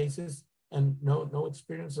few cases and no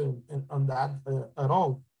experience on that at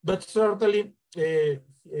all. But certainly, the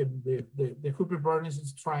WHO preparedness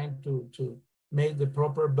is trying to make the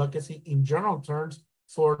proper advocacy in general terms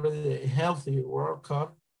for the healthy World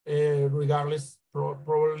Cup, regardless,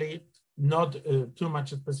 probably not too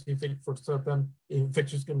much specific for certain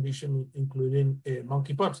infectious conditions, including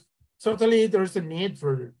monkeypox. Certainly, there is a need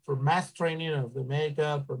for mass training of the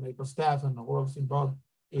medical staff and all involved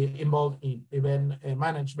in event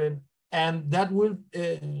management, and that will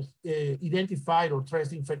identify or trace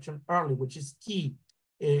the infection early, which is key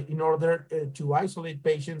in order to isolate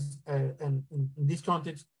patients. And in this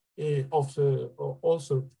context,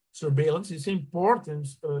 also surveillance is important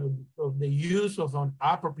of the use of an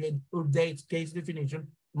appropriate updated case definition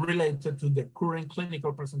related to the current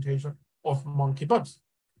clinical presentation of monkeypox.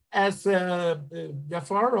 As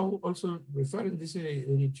Jafar also referred in this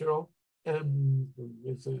editorial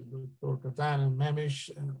with Dr. Katan and Memish,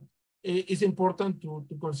 it's important to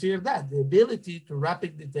consider that the ability to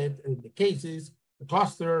rapidly detect the cases, the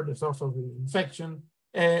cluster, the source of the infection,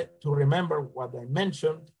 to remember what I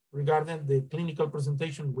mentioned regarding the clinical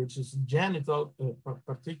presentation, which is genital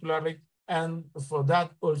particularly, and for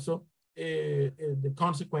that also the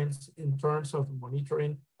consequence in terms of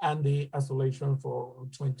monitoring and the isolation for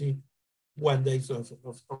 21 days of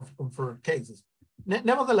confirmed cases.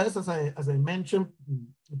 Nevertheless, as I mentioned,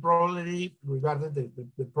 probably regarding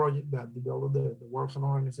the project that developed the World Health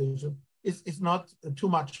Organization, is not too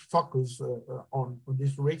much focus on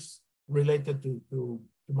these risks related to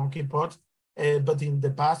monkeypox. But in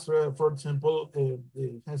the past, for example,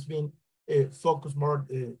 it has been focused more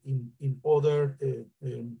in other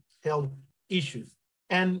health issues.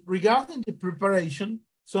 And regarding the preparation,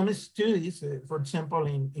 some studies, for example,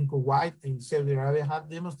 in Kuwait, in Saudi Arabia, have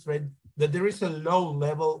demonstrated that there is a low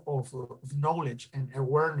level of knowledge and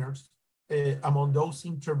awareness among those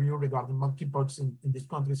interviewed regarding monkeypox in these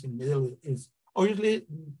countries in the Middle East. Obviously,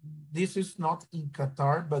 this is not in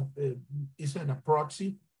Qatar, but it's an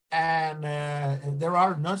proxy. And there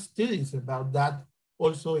are no studies about that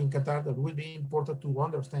also in Qatar that will be important to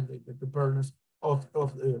understand the preparedness of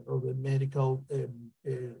the medical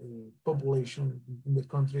population in the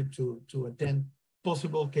country to attend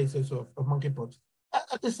possible cases of monkeypox.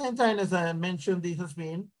 At the same time, as I mentioned, this has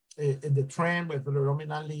been the trend with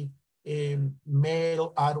predominantly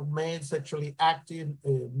male, adult males, sexually active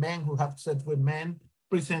men who have sex with men,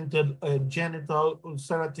 presented genital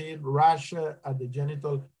ulcerative rash at the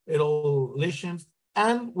genital lesions,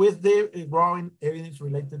 and with the growing evidence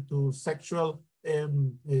related to sexual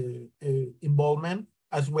involvement,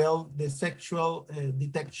 as well the sexual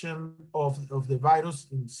detection of the virus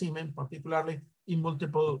in semen, particularly in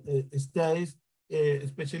multiple studies,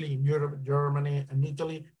 especially in Europe, Germany, and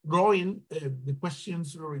Italy. Growing the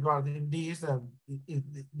questions regarding this,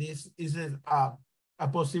 this is a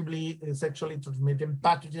possibly sexually transmitted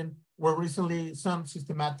pathogen, where recently some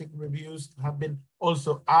systematic reviews have been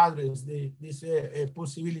also addressed this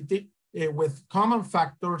possibility with common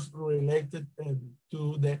factors related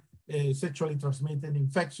to the sexually transmitted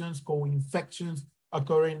infections, co-infections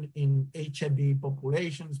occurring in HIV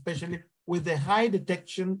population, especially with the high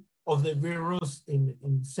detection of the virus in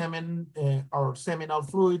semen or seminal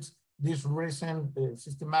fluids. This recent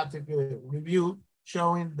systematic review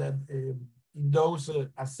showing that in those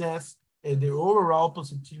assessed the overall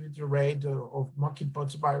positivity rate of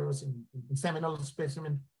monkeypox virus in seminal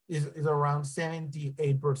specimen is around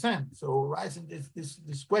 78%. So raising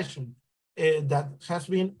this question that has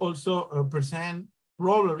been also present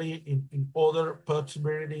probably in other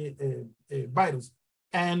possibility virus.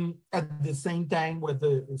 And at the same time, with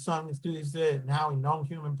some studies now in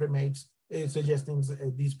non-human primates suggesting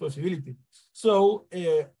this possibility. So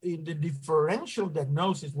in the differential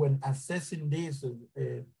diagnosis, when assessing this,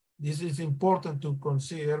 this is important to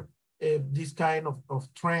consider this kind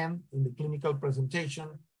of trend in the clinical presentation,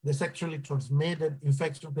 the sexually transmitted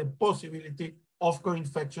infection, the possibility of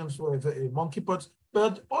co-infections with monkeypox,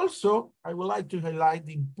 but also I would like to highlight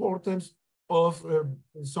the importance of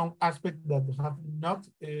some aspects that have not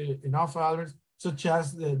enough others, such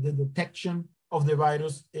as the detection of the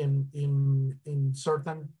virus in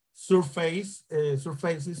certain surfaces,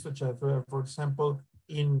 such as, for example,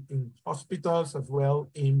 in hospitals, as well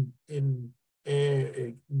in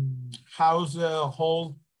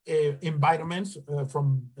household environments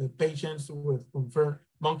from patients with confirmed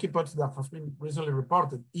monkeypox that has been recently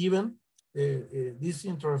reported. Even this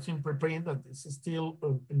interesting preprint that is still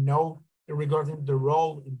no regarding the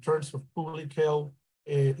role in terms of public health,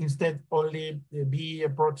 instead only be a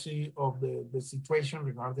proxy of the situation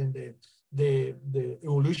regarding the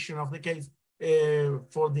evolution of the case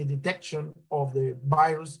for the detection of the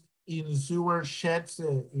virus in sewer sheds,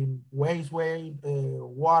 in wastewater,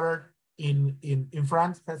 water in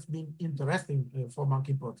France has been interesting for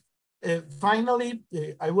monkeypox. Finally,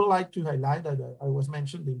 I would like to highlight that I was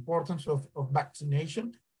mentioned the importance of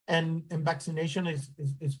vaccination, and vaccination is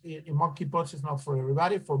in monkeypox is not for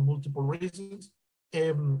everybody for multiple reasons,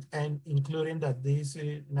 and including that this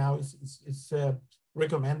now is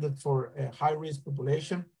recommended for a high-risk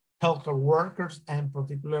population, healthcare workers, and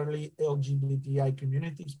particularly LGBTI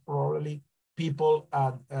communities, probably people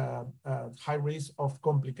at high risk of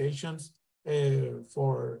complications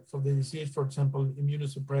for the disease, for example,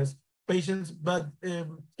 immunosuppressed patients. But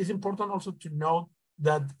it's important also to note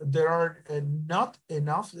that there are not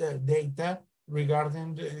enough data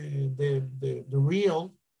regarding the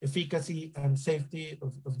real efficacy and safety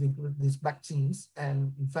of these vaccines.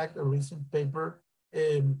 And in fact, a recent paper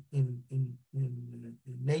in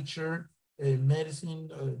Nature Medicine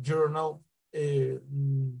journal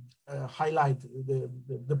highlight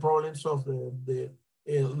the problems of the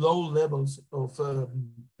low levels of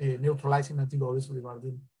neutralizing antibodies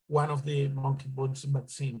regarding one of the monkeypox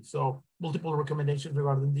vaccines. So multiple recommendations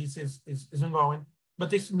regarding this is ongoing,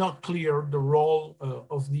 but it's not clear the role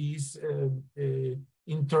of these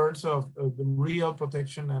in terms of the real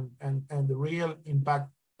protection and the real impact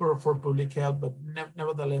for public health. But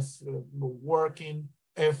nevertheless, working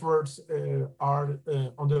efforts are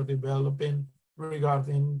under developing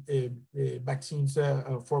regarding vaccines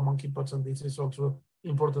for monkeypox, and this is also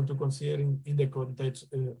important to consider in the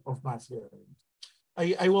context of mass gatherings.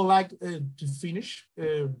 I would like to finish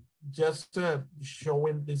just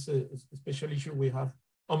showing this special issue we have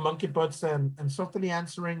on monkeypox, and certainly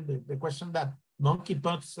answering the question that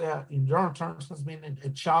monkeypox in general terms has been a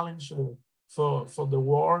challenge for the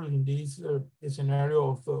world in this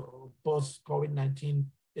scenario of post-COVID-19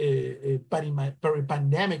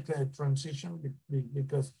 peri-pandemic transition,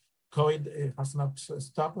 because COVID has not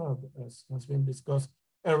stopped, as has been discussed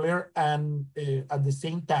earlier, and at the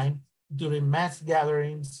same time, during mass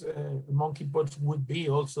gatherings, monkeypox would be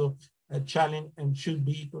also a challenge and should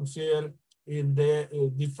be considered in the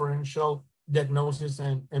differential diagnosis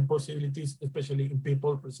and possibilities, especially in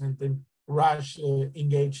people presenting rash,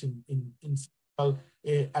 engaged in sexual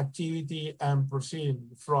activity and proceeding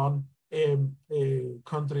from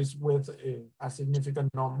countries with a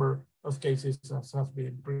significant number of cases as has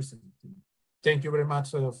been presented. Thank you very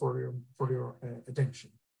much for your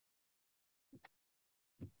attention.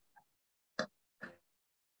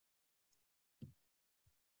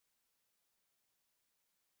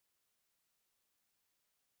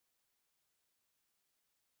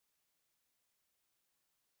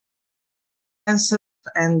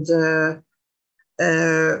 And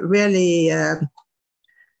really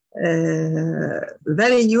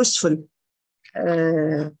very useful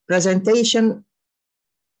presentation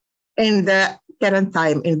in the current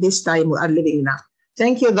time, in this time we are living now.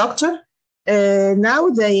 Thank you, Doctor. Now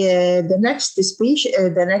the next speech,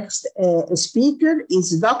 the next speaker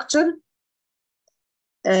is Dr.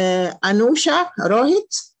 Anusha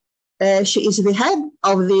Rohit. She is the head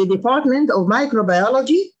of the Department of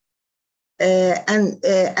Microbiology and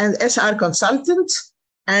SR consultant,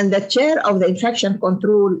 and the chair of the Infection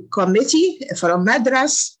Control Committee from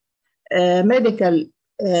Madras Medical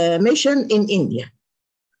Mission in India.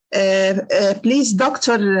 Please,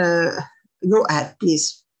 Dr. Go ahead,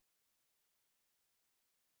 please.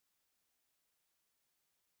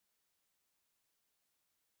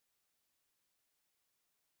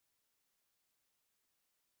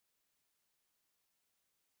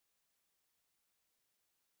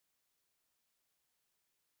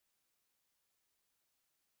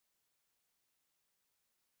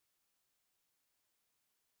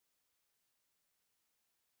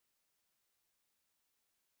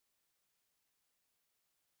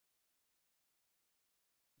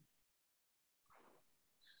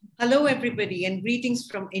 Hello, everybody, and greetings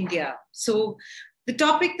from India. So the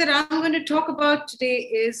topic that I'm going to talk about today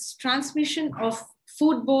is transmission of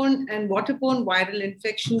foodborne and waterborne viral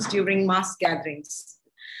infections during mass gatherings.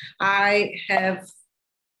 I have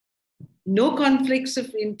no conflicts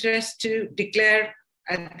of interest to declare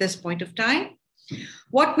at this point of time.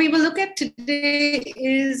 What we will look at today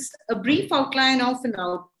is a brief outline of an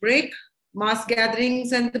outbreak, mass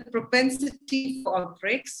gatherings and the propensity for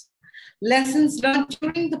outbreaks, lessons learned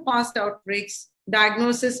during the past outbreaks,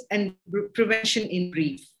 diagnosis and prevention in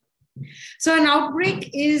brief. So an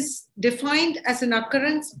outbreak is defined as an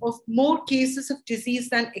occurrence of more cases of disease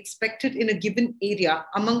than expected in a given area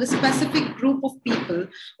among a specific group of people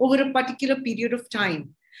over a particular period of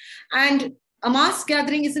time. And a mass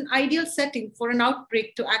gathering is an ideal setting for an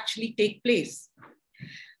outbreak to actually take place.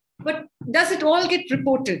 But does it all get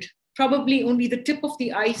reported? Probably only the tip of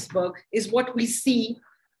the iceberg is what we see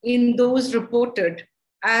in those reported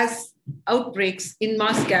as outbreaks in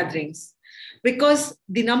mass gatherings, because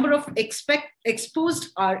the number of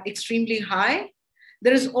exposed are extremely high.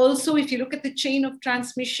 There is also, if you look at the chain of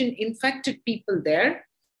transmission, infected people there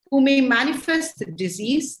who may manifest the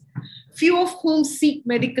disease, few of whom seek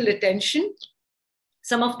medical attention.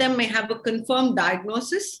 Some of them may have a confirmed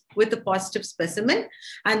diagnosis with a positive specimen,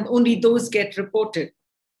 and only those get reported.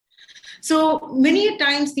 So many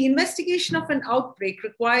times the investigation of an outbreak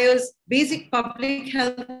requires basic public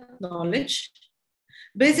health knowledge,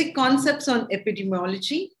 basic concepts on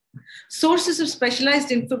epidemiology, sources of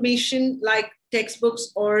specialized information like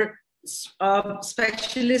textbooks or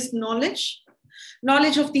specialist knowledge,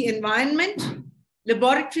 knowledge of the environment,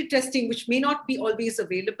 laboratory testing, which may not be always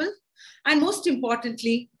available, and most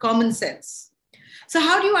importantly, common sense. So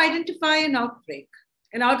how do you identify an outbreak?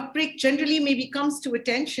 An outbreak generally maybe comes to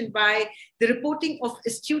attention by the reporting of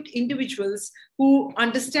astute individuals who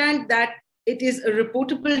understand that it is a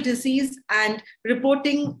reportable disease, and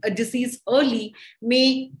reporting a disease early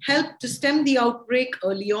may help to stem the outbreak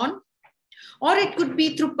early on. Or it could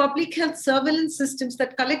be through public health surveillance systems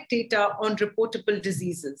that collect data on reportable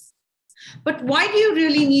diseases. But why do you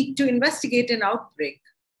really need to investigate an outbreak?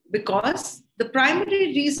 Because the primary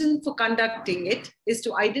reason for conducting it is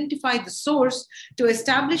to identify the source, to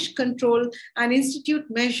establish control and institute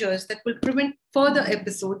measures that will prevent further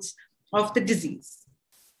episodes of the disease.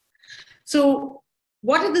 So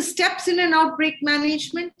what are the steps in an outbreak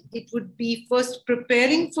management? It would be first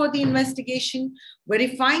preparing for the investigation,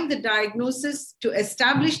 verifying the diagnosis to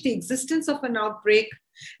establish the existence of an outbreak,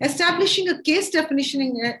 establishing a case definition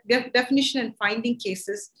and finding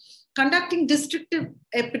cases, conducting descriptive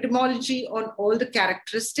epidemiology on all the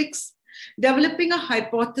characteristics, developing a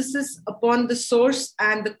hypothesis upon the source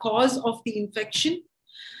and the cause of the infection,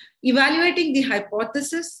 evaluating the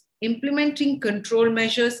hypothesis, implementing control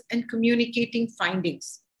measures, and communicating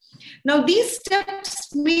findings. Now, these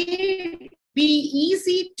steps may be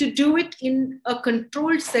easy to do it in a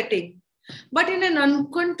controlled setting, but in an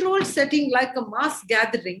uncontrolled setting like a mass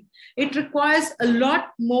gathering, it requires a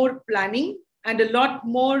lot more planning and a lot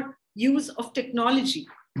more use of technology.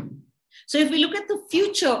 So if we look at the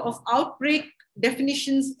future of outbreak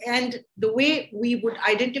definitions and the way we would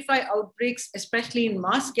identify outbreaks, especially in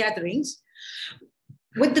mass gatherings,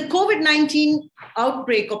 with the COVID-19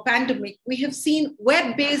 outbreak or pandemic, we have seen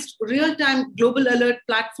web-based real-time global alert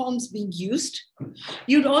platforms being used.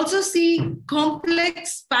 You'd also see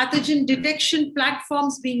complex pathogen detection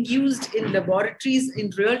platforms being used in laboratories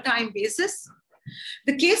in real-time basis.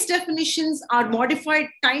 The case definitions are modified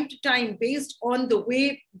time to time based on the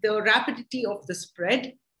way the rapidity of the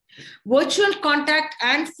spread. Virtual contact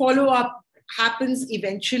and follow-up happens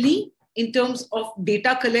eventually in terms of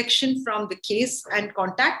data collection from the case and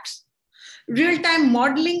contacts. Real-time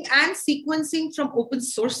modeling and sequencing from open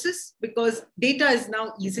sources because data is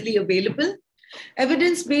now easily available.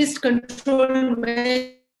 Evidence-based control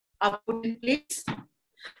measures are put in place.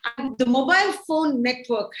 And the mobile phone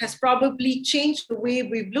network has probably changed the way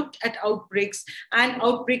we've looked at outbreaks and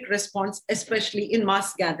outbreak response, especially in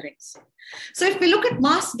mass gatherings. So if we look at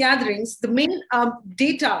mass gatherings, the main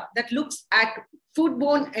data that looks at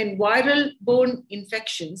foodborne and viral-borne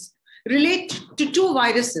infections relate to two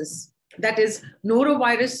viruses, that is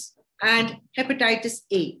norovirus and hepatitis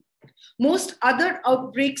A. Most other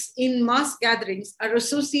outbreaks in mass gatherings are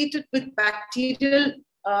associated with bacterial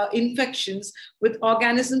infections with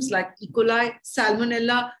organisms like E. coli,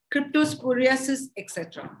 Salmonella, Cryptosporiasis,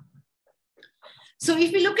 etc. So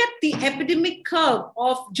if we look at the epidemic curve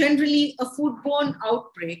of generally a foodborne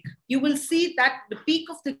outbreak, you will see that the peak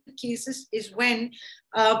of the cases is when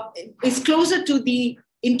it's closer to the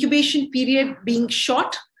incubation period being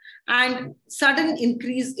short and sudden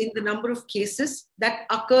increase in the number of cases that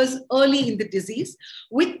occurs early in the disease,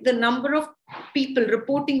 with the number of people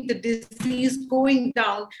reporting the disease going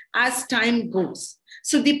down as time goes.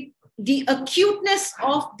 So the acuteness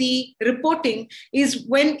of the reporting is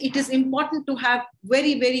when it is important to have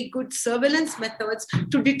very, very good surveillance methods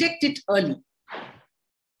to detect it early.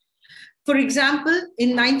 For example,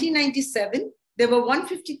 in 1997, there were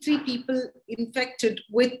 153 people infected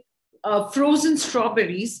with frozen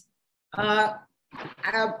strawberries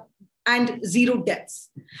and 0 deaths.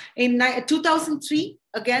 In 2003,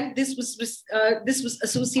 again, this was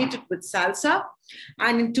associated with salsa.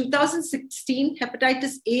 And in 2016,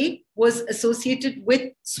 hepatitis A was associated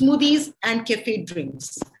with smoothies and cafe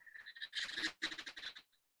drinks.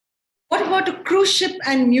 What about a cruise ship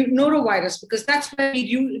and norovirus? Because that's where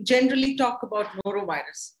you generally talk about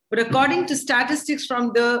norovirus. But according to statistics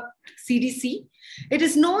from the CDC, it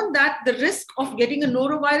is known that the risk of getting a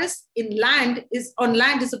norovirus on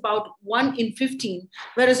land is about 1 in 15,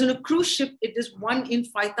 whereas on a cruise ship, it is 1 in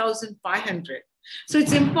 5,500. So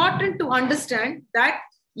it's important to understand that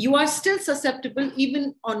you are still susceptible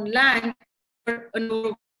even on land for a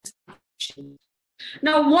norovirus infection.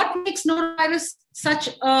 Now, what makes norovirus such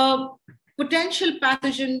a potential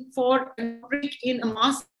pathogen for an outbreak in a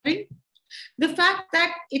mass gathering? The fact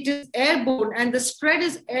that it is airborne and the spread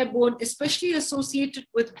is airborne, especially associated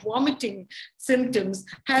with vomiting symptoms,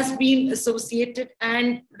 has been associated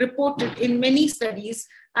and reported in many studies,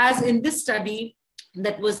 as in this study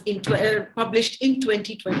that was published in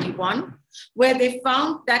 2021, where they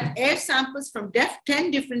found that air samples from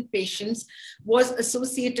 10 different patients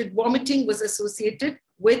vomiting was associated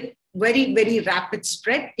with very, very rapid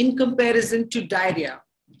spread in comparison to diarrhea.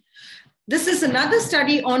 This is another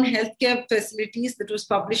study on healthcare facilities that was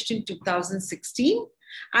published in 2016.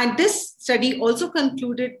 And this study also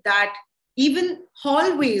concluded that even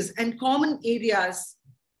hallways and common areas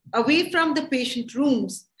away from the patient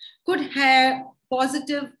rooms could have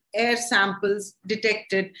positive air samples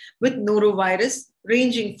detected with norovirus,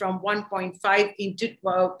 ranging from 1.5 into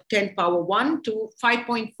 10 power 1 to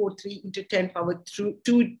 5.43 into 10 power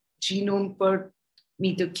 2 genome per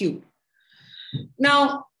meter cube.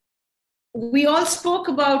 Now, we all spoke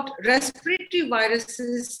about respiratory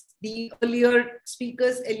viruses, the earlier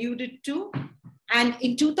speakers alluded to. And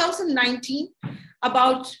in 2019,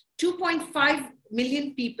 about 2.5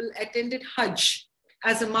 million people attended Hajj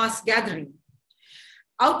as a mass gathering.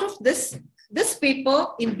 Out of this paper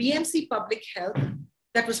in BMC Public Health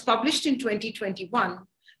that was published in 2021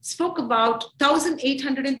 spoke about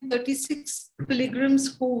 1,836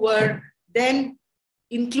 pilgrims who were then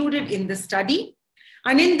included in the study.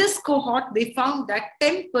 And in this cohort, they found that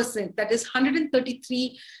 10%, that is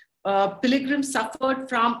 133 pilgrims, suffered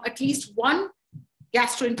from at least one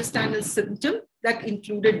gastrointestinal symptom that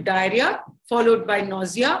included diarrhea, followed by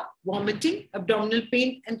nausea, vomiting, abdominal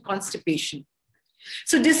pain, and constipation.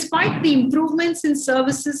 So despite the improvements in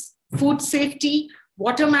services, food safety,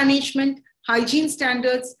 water management, hygiene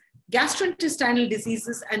standards, gastrointestinal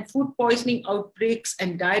diseases and food poisoning outbreaks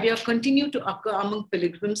and diarrhea continue to occur among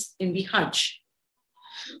pilgrims in the Hajj.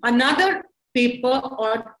 Another paper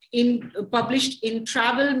published in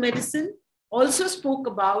Travel Medicine also spoke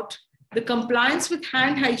about the compliance with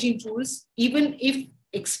hand hygiene rules. Even if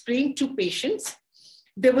explained to patients,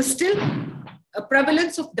 there was still a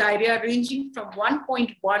prevalence of diarrhea ranging from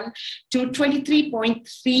 1.1 to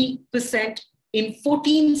 23.3% in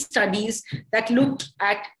 14 studies that looked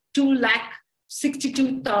at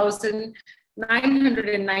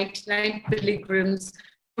 262,999 pilgrims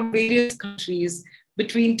from various countries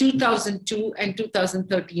between 2002 and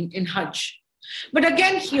 2013 in Hajj. But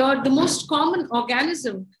again here, the most common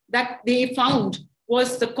organism that they found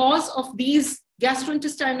was the cause of these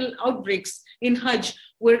gastrointestinal outbreaks in Hajj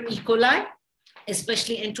were E. coli,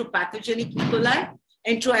 especially enteropathogenic E. coli,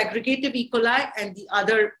 enteroaggregative E. coli, and the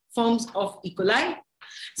other forms of E. coli,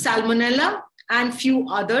 Salmonella, and few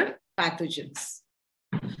other pathogens.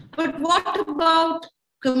 But what about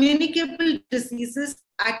communicable diseases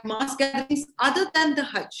at mass gatherings other than the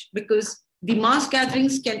Hajj? Because the mass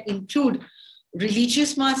gatherings can include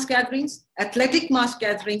religious mass gatherings, athletic mass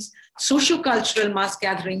gatherings, socio-cultural mass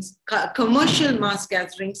gatherings, commercial mass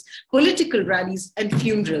gatherings, political rallies, and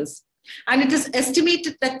funerals. And it is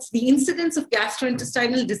estimated that the incidence of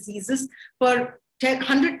gastrointestinal diseases per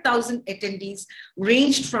 100,000 attendees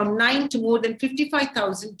ranged from 9 to more than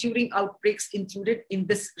 55,000 during outbreaks included in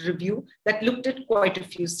this review that looked at quite a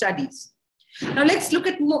few studies. Now let's look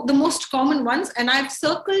at the most common ones, and I've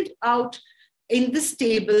circled out in this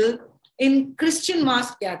table in Christian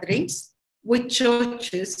mass gatherings with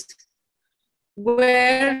churches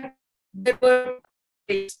where there were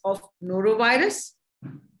cases of norovirus,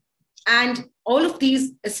 and all of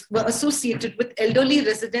these were associated with elderly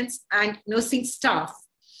residents and nursing staff.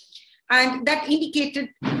 And that indicated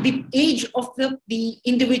the age of the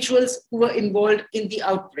individuals who were involved in the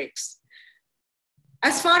outbreaks.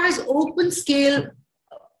 As far as open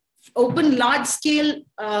large-scale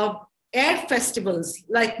air festivals,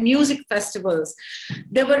 like music festivals,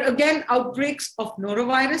 there were again outbreaks of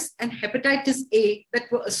norovirus and hepatitis A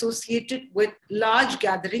that were associated with large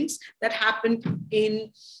gatherings that happened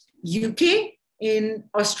in UK, in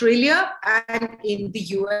Australia, and in the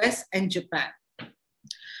US and Japan.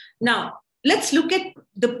 Now, let's look at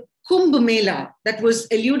the Kumbh Mela that was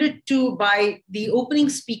alluded to by the opening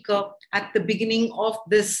speaker at the beginning of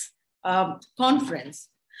this conference.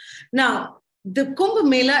 Now, the Kumbh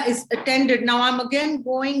Mela is attended, now I'm again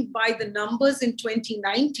going by the numbers in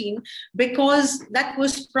 2019, because that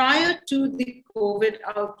was prior to the COVID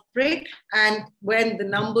outbreak and when the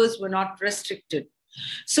numbers were not restricted.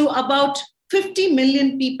 So about 50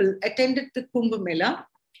 million people attended the Kumbh Mela,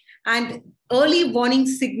 and early warning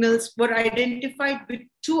signals were identified with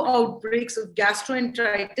 2 outbreaks of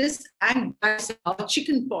gastroenteritis and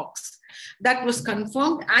chickenpox that was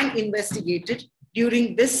confirmed and investigated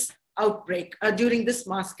during this outbreak, during this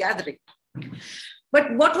mass gathering.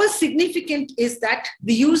 But what was significant is that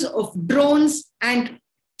the use of drones and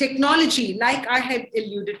technology, like I had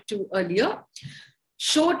alluded to earlier,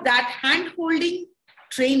 showed that hand-holding,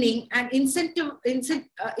 training, and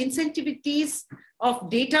incentivities of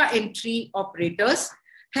data entry operators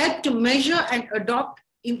help to measure and adopt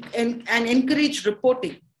and encourage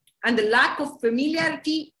reporting. And the lack of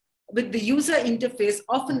familiarity with the user interface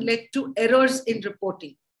often led to errors in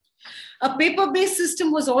reporting. A paper-based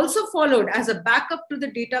system was also followed as a backup to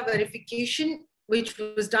the data verification, which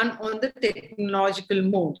was done on the technological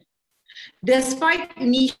mode. Despite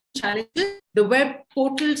initial challenges, the web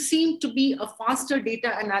portal seemed to be a faster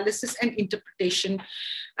data analysis and interpretation.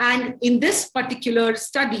 And in this particular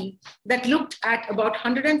study that looked at about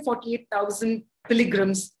 148,000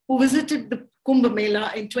 pilgrims who visited the Kumbh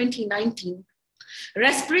Mela in 2019,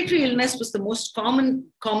 respiratory illness was the most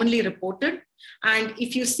commonly reported. And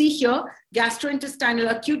if you see here,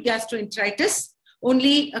 gastrointestinal acute gastroenteritis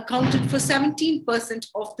only accounted for 17%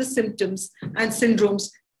 of the symptoms and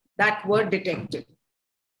syndromes that were detected.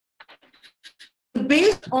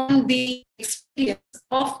 Based on the experience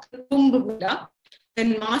of the Kumbh Mela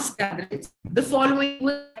and mass gatherings, the following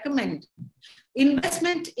was recommended.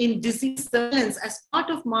 Investment in disease surveillance as part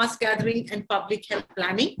of mass gathering and public health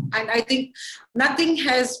planning. And I think nothing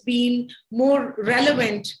has been more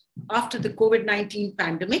relevant after the COVID-19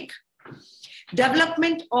 pandemic.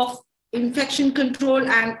 Development of infection control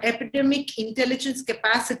and epidemic intelligence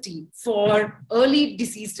capacity for early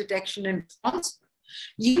disease detection and response,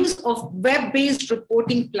 use of web-based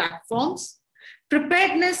reporting platforms,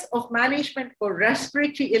 preparedness of management for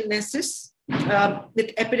respiratory illnesses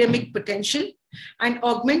with epidemic potential, and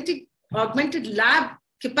augmented lab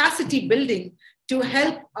capacity building to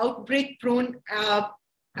help outbreak-prone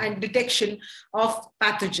and detection of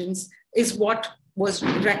pathogens is what was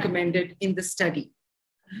recommended in the study.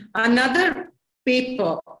 Another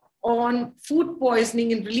paper on food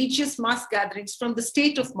poisoning in religious mass gatherings from the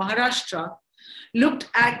state of Maharashtra looked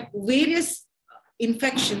at various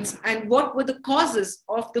infections and what were the causes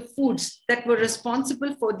of the foods that were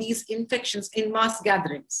responsible for these infections in mass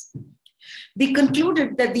gatherings. They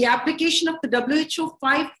concluded that the application of the WHO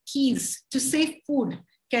 5 keys to safe food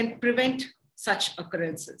can prevent such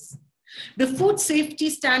occurrences. The Food Safety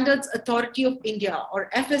Standards Authority of India, or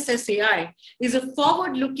FSSAI, is a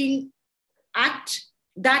forward-looking act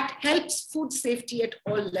that helps food safety at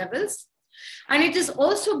all levels. And it is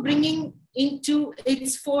also bringing into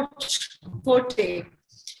its forte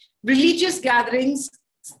religious gatherings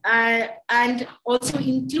and also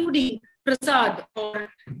including prasad or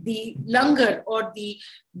the langar or the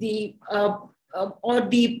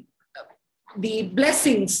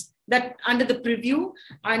blessings that under the preview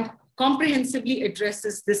and comprehensively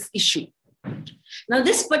addresses this issue. Now,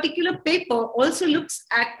 this particular paper also looks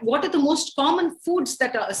at what are the most common foods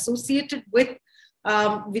that are associated with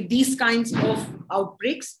these kinds of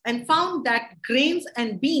outbreaks, and found that grains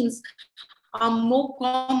and beans are more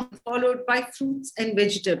common, followed by fruits and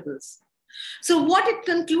vegetables. So what it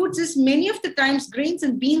concludes is many of the times grains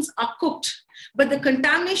and beans are cooked, but the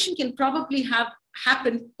contamination can probably have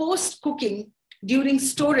happened post-cooking during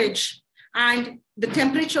storage, and the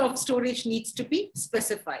temperature of storage needs to be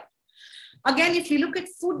specified. Again, if you look at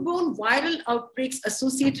foodborne viral outbreaks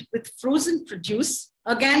associated with frozen produce,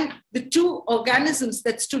 again, the two organisms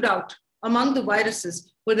that stood out among the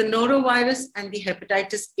viruses were the norovirus and the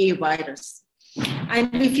hepatitis A virus.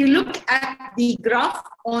 And if you look at the graph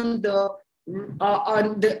on the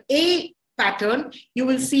A pattern, you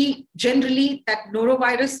will see generally that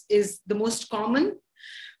norovirus is the most common,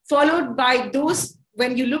 followed by those.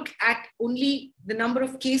 When you look at only the number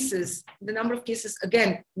of cases,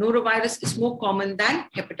 again, norovirus is more common than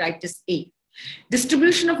hepatitis A.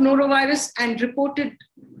 Distribution of norovirus and reported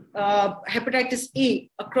hepatitis A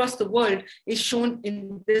across the world is shown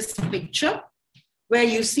in this picture, where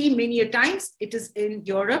you see many a times it is in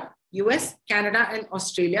Europe, US, Canada, and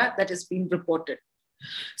Australia that has been reported.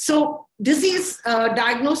 So disease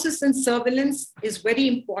diagnosis and surveillance is very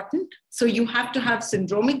important. So you have to have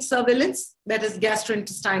syndromic surveillance, that is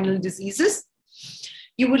gastrointestinal diseases.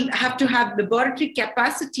 You will have to have laboratory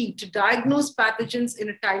capacity to diagnose pathogens in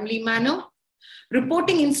a timely manner,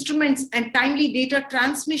 reporting instruments and timely data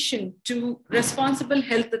transmission to responsible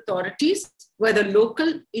health authorities, whether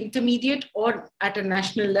local, intermediate, or at a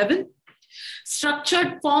national level,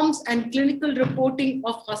 structured forms and clinical reporting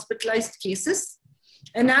of hospitalized cases.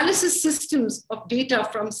 Analysis systems of data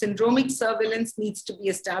from syndromic surveillance needs to be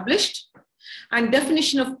established, and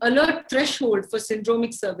definition of alert threshold for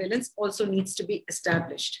syndromic surveillance also needs to be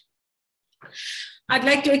established. I'd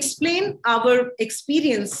like to explain our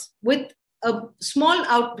experience with a small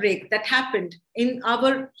outbreak that happened in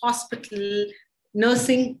our hospital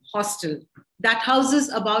nursing hostel that houses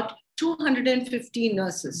about 250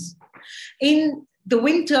 nurses. In the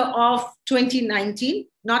winter of 2019,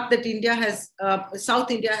 not that India has,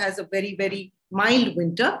 South India has a very, very mild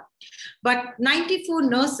winter, but 94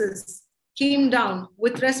 nurses came down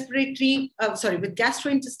with with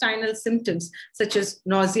gastrointestinal symptoms such as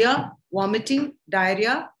nausea, vomiting,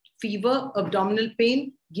 diarrhea, fever, abdominal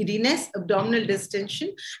pain, giddiness, abdominal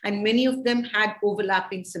distension, and many of them had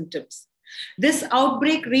overlapping symptoms. This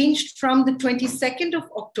outbreak ranged from the 22nd of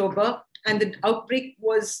October, and the outbreak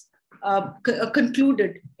was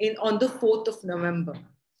concluded on the 4th of November.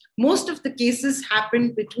 Most of the cases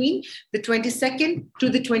happened between the 22nd to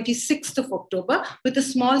the 26th of October, with a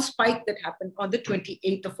small spike that happened on the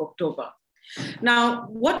 28th of October. Now,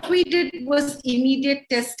 what we did was immediate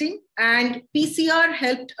testing, and PCR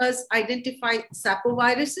helped us identify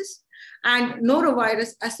sapoviruses and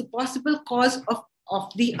norovirus as the possible cause of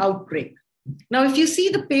the outbreak. Now, if you see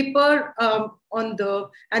the paper and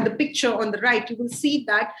the picture on the right, you will see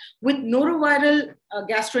that with noroviral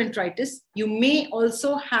gastroenteritis, you may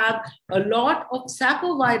also have a lot of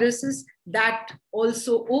sapoviruses that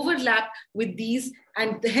also overlap with these,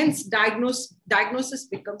 and hence diagnosis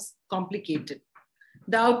becomes complicated.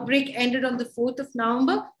 The outbreak ended on the 4th of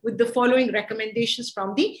November with the following recommendations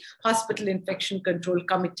from the Hospital Infection Control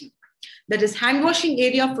Committee. That is, hand washing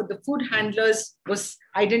area for the food handlers was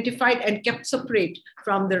identified and kept separate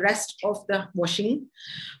from the rest of the washing.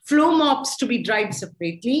 Floor mops to be dried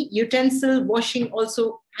separately. Utensil washing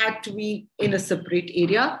also had to be in a separate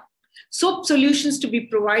area. Soap solutions to be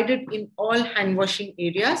provided in all hand washing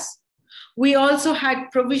areas. We also had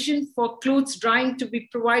provision for clothes drying to be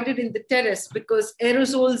provided in the terrace because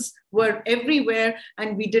aerosols were everywhere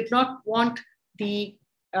and we did not want the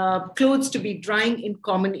clothes to be drying in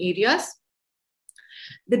common areas.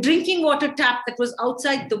 The drinking water tap that was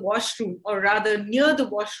outside the washroom, or rather near the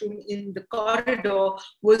washroom in the corridor,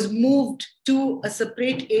 was moved to a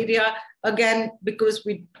separate area, again, because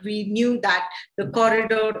we knew that the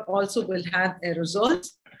corridor also will have aerosols.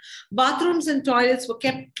 Bathrooms and toilets were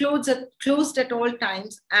kept closed at all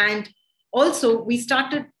times, and also we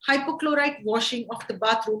started hypochlorite washing of the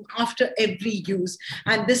bathroom after every use,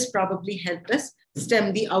 and this probably helped us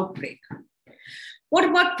stem the outbreak. What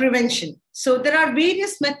about prevention? So there are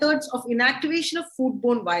various methods of inactivation of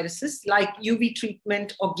foodborne viruses like UV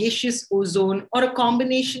treatment or gaseous ozone or a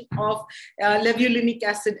combination of levulinic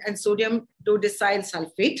acid and sodium dodecyl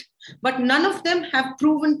sulfate, but none of them have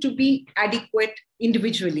proven to be adequate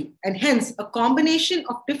individually. And hence a combination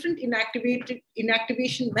of different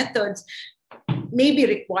inactivation methods may be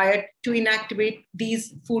required to inactivate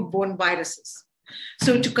these foodborne viruses.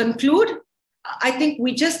 So to conclude, I think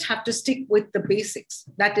we just have to stick with the basics.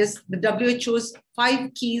 That is the WHO's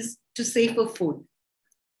 5 keys to safer food.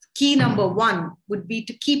 Key number 1 would be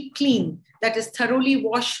to keep clean. That is thoroughly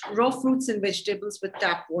wash raw fruits and vegetables with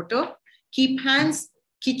tap water. Keep hands,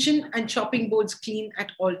 kitchen and chopping boards clean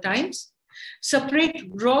at all times. Separate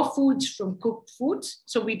raw foods from cooked foods.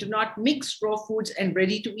 So we do not mix raw foods and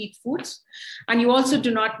ready-to-eat foods. And you also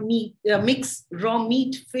do not mix raw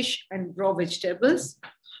meat, fish, and raw vegetables.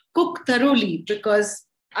 Cook thoroughly, because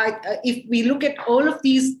if we look at all of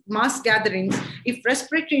these mass gatherings, if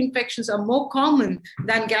respiratory infections are more common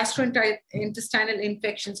than gastrointestinal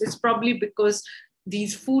infections, it's probably because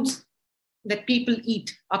these foods that people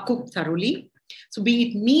eat are cooked thoroughly. So be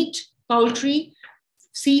it meat, poultry,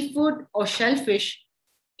 seafood, or shellfish,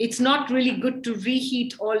 it's not really good to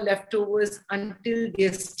reheat all leftovers until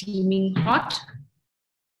they're steaming hot.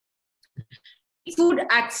 Food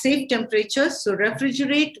at safe temperatures, so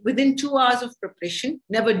refrigerate within 2 hours of preparation.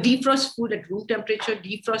 Never defrost food at room temperature,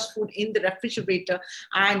 defrost food in the refrigerator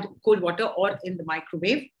and cold water or in the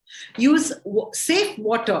microwave. Use safe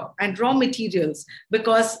water and raw materials,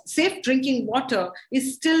 because safe drinking water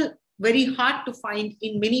is still very hard to find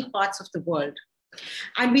in many parts of the world.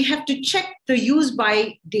 And we have to check the use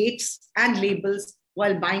by dates and labels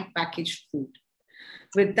while buying packaged food.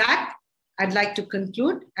 With that, I'd like to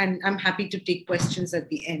conclude, and I'm happy to take questions at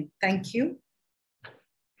the end. Thank you.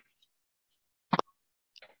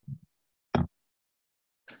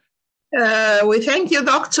 We thank you,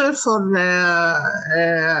 Doctor, for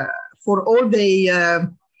all the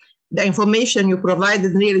information you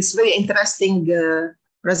provided. Really, it's very interesting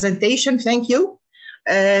presentation. Thank you.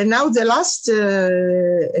 Now the last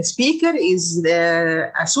speaker is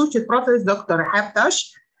the Associate Professor, Dr.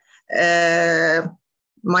 Habtash,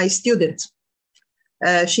 my student.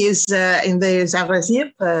 She is in the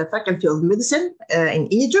Zagreb Faculty of Medicine in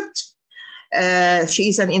Egypt. She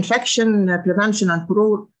is an infection prevention and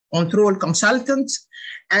control consultant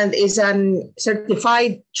and is a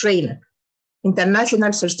certified trainer,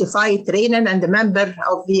 international certified trainer, and a member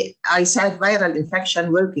of the ISAT viral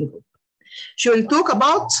infection working group. She will talk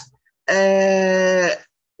about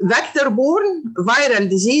vector-borne viral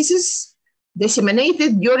diseases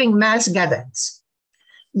disseminated during mass gatherings.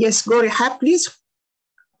 Yes, go ahead, please.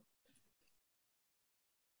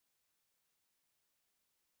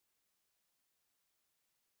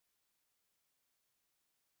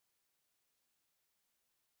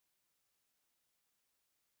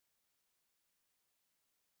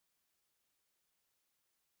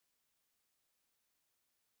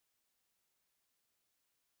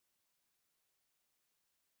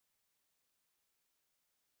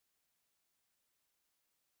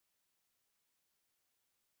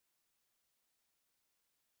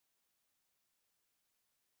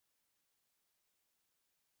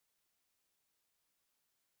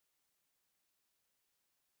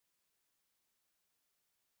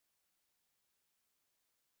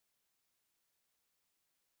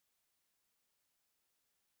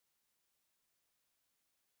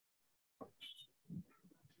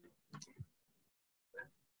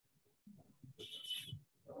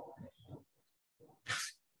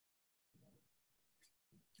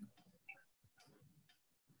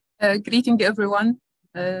 Greeting everyone.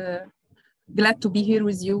 Glad to be here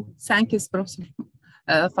with you. Thank you, Professor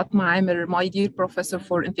Fatma Amer, my dear professor,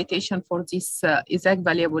 for invitation for this exact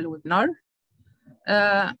valuable webinar,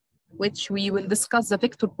 which we will discuss the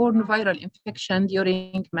vector-borne viral infection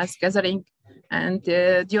during mass gathering. And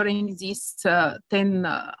during these 10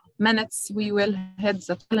 minutes, we will have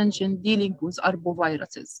the challenge in dealing with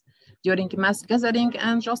arboviruses during mass gathering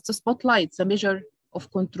and just to spotlight the measure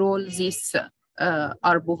of control this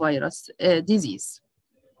arbovirus disease.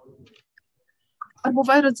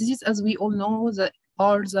 Arbovirus disease, as we all know,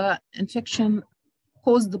 are the infection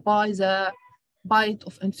caused by the bite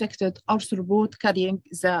of infected arthropod carrying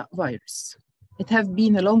the virus. It has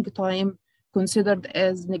been a long time considered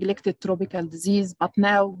as neglected tropical disease, but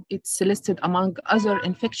now it's listed among other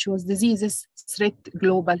infectious diseases threat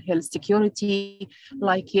global health security,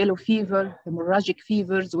 like yellow fever, hemorrhagic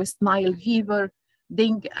fevers, West Nile fever,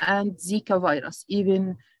 dengue, and Zika virus,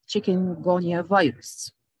 even chikungunya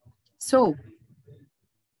virus. So,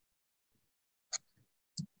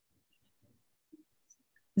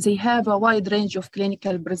 they have a wide range of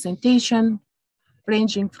clinical presentation,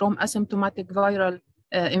 ranging from asymptomatic viral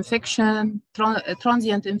infection,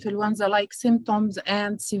 transient influenza-like symptoms,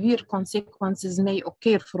 and severe consequences may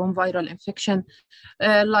occur from viral infection,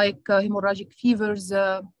 like hemorrhagic fevers,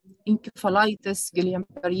 encephalitis,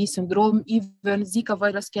 Guillain-Barré syndrome. Even Zika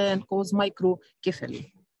virus can cause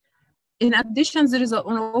microcephaly. In addition, there is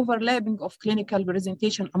an overlapping of clinical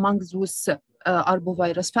presentation among those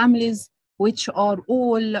arbovirus families, which are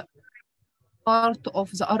all part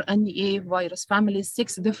of the RNA virus families,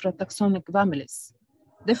 6 different taxonomic families.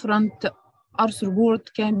 Different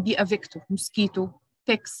arthropod can be a vector, mosquito,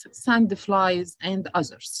 ticks, sandflies, and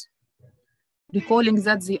others. Recalling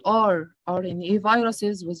that they are RNA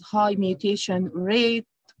viruses with high mutation rate,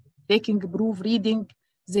 taking proof reading,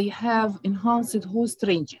 they have enhanced host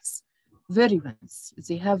ranges, virulence,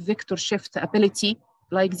 they have vector shift ability,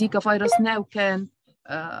 like Zika virus now can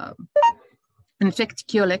infect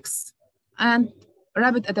calyx, and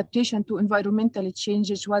rapid adaptation to environmental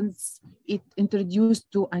changes once it introduced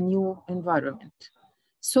to a new environment.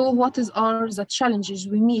 So what are the challenges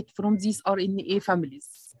we meet from these RNA families?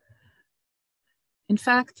 In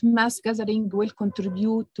fact, mass gathering will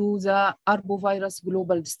contribute to the arbovirus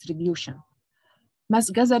global distribution. Mass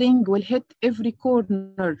gathering will hit every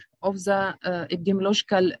corner of the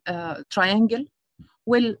epidemiological triangle,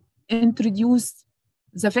 will introduce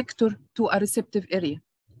the vector to a receptive area.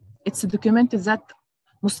 It's documented that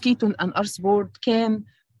mosquito and arthropod can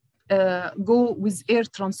go with air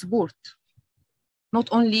transport, not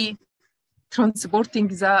only transporting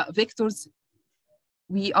the vectors,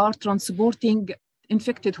 we are transporting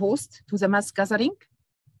infected host to the mass gathering,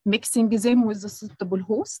 mixing them with the suitable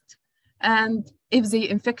host. And if they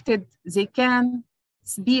infected, they can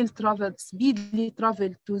speedily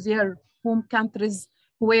travel to their home countries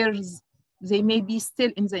where they may be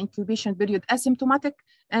still in the incubation period asymptomatic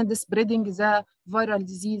and spreading the viral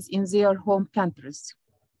disease in their home countries.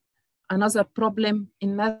 Another problem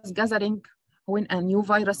in mass gathering when a new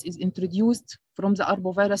virus is introduced from the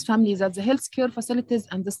arbovirus family is that the healthcare facilities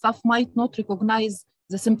and the staff might not recognize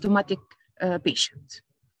the symptomatic patient.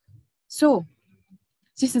 So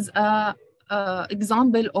this is an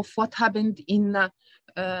example of what happened in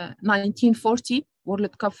 1940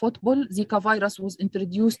 World Cup football. Zika virus was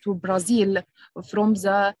introduced to Brazil from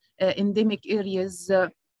the endemic areas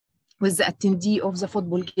with the attendee of the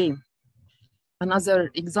football game. Another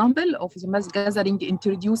example of the mass gathering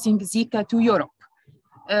introducing Zika to Europe.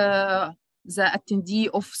 The attendee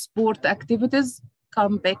of sport activities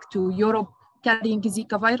come back to Europe carrying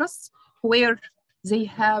Zika virus, where they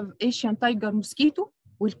have Asian tiger mosquito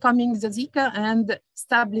welcoming the Zika and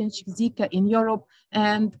establishing Zika in Europe,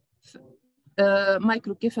 and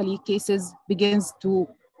microcephaly cases begins to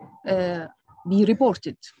be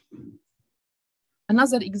reported.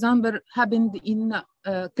 Another example happened in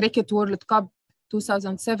Cricket World Cup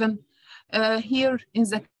 2007. Here in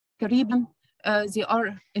the Caribbean, they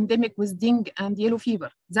are endemic with dengue and yellow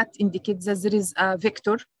fever. That indicates that there is a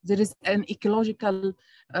vector, there is an ecological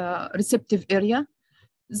receptive area.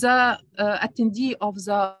 The attendee of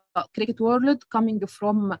the Cricket World coming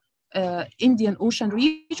from Indian Ocean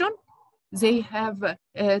region, they have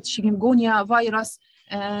chikungunya virus,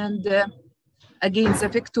 and again, the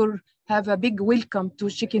vector have a big welcome to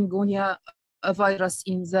chikungunya virus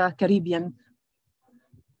in the Caribbean.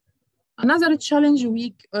 Another challenge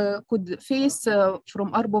we could face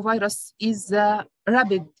from arbovirus is the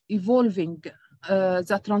rapid evolving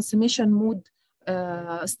the transmission mode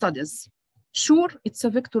studies. Sure, it's a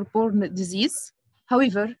vector-borne disease.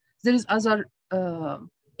 However, there is other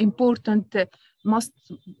important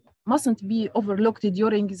mustn't be overlooked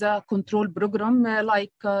during the control program,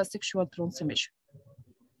 like sexual transmission.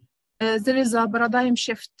 There is a paradigm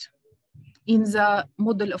shift in the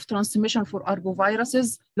model of transmission for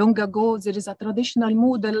arboviruses. Long ago, there is a traditional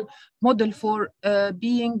model for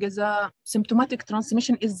being the symptomatic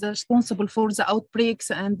transmission is responsible for the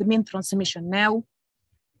outbreaks and the main transmission. Now,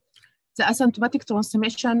 the asymptomatic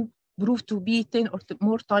transmission proved to be 10 or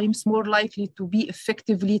more times more likely to be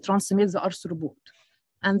effectively transmit the arthropod.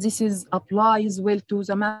 And this applies well to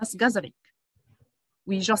the mass gathering.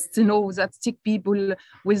 We just know that sick people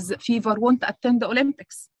with fever won't attend the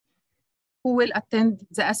Olympics. Who will attend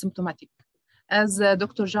the asymptomatic? As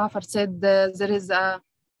Dr. Jafar said, there is a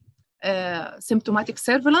symptomatic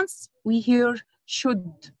surveillance. We here should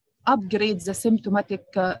upgrade the symptomatic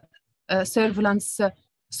surveillance,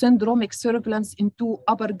 syndromic surveillance into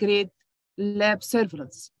upper grade lab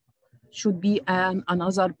surveillance. Should be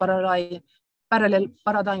another parallel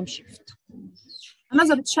paradigm shift.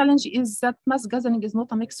 Another challenge is that mass gathering is not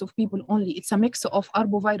a mix of people only. It's a mix of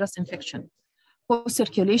arbovirus infection.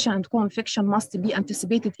 Co-circulation and co-infection must be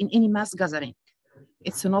anticipated in any mass gathering.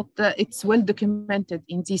 It's well documented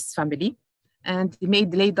in this family, and may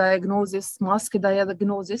delay diagnosis, mask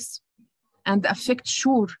diagnosis, and affect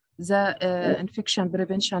the infection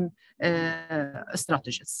prevention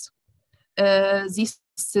strategies. These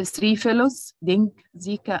three fellows, dengue,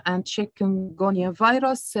 Zika, and chikungunya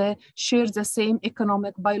virus, share the same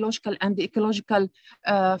economic, biological, and ecological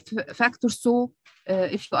factors. So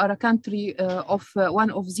if you are a country of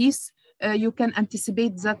one of these, you can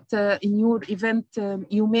anticipate that in your event,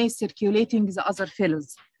 you may circulating the other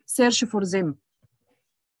fellows. Search for them.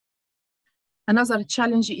 Another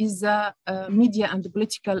challenge is media and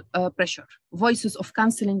political pressure. Voices of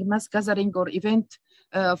canceling mass gathering or event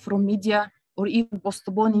from media, or even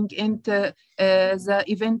postponing the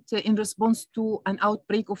event in response to an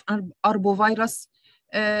outbreak of arbovirus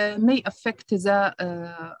may affect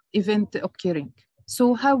the event occurring.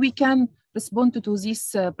 So how we can respond to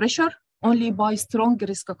this pressure? Only by strong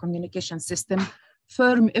risk communication system,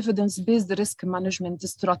 firm evidence-based risk management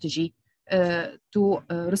strategy to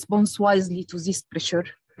respond wisely to this pressure.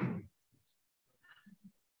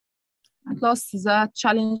 At last, the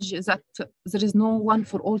challenge is that there is no one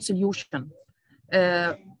for all solution.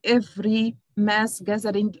 Every mass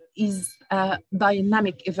gathering is a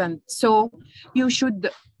dynamic event. So you should,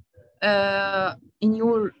 in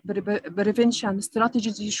your prevention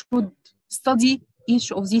strategies, you should study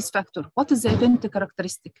each of these factors. What is the event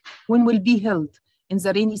characteristic? When will be held? In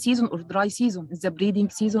the rainy season or dry season? Is the breeding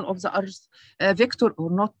season of the vector or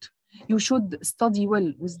not? You should study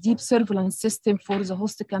well with deep surveillance system for the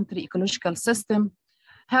host country ecological system.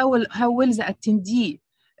 How will the attendee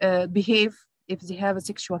behave if they have a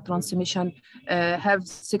sexual transmission, have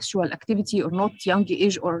sexual activity or not, young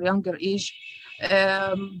age or younger age?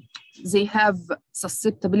 They have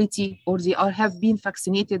susceptibility or they have been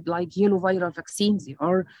vaccinated like yellow viral vaccines, they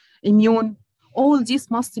are immune. All this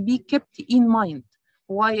must be kept in mind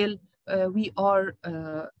while we are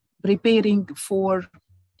preparing for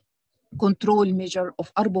control measure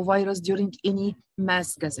of arbovirus during any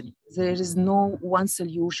mass gathering. There is no one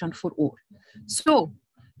solution for all. So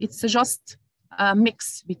it's just a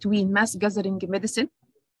mix between mass gathering medicine.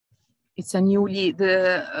 It's a newly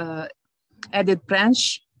added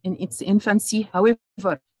branch in its infancy.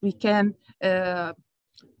 However, we can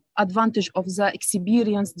advantage of the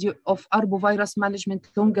experience of arbovirus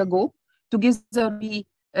management long ago. Together, we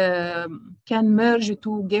can merge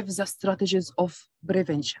to give the strategies of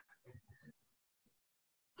prevention.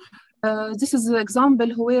 This is an example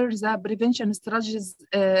where the prevention strategies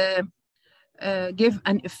give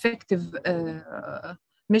an effective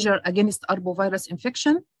measure against arbovirus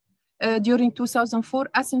infection. During 2004,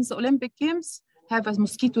 Athens Olympic Games have a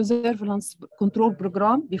mosquito surveillance control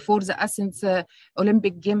program before the Athens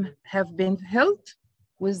Olympic Games have been held,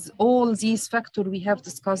 with all these factors we have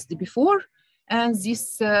discussed before, and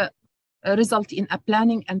this result in a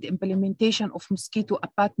planning and implementation of mosquito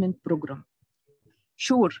abatement program.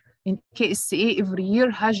 Sure, in KSCA every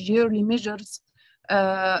year, Hajj yearly measures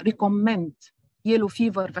recommend yellow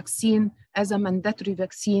fever vaccine as a mandatory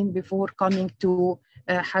vaccine before coming to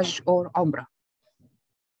Hajj or Umrah.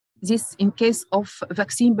 This in case of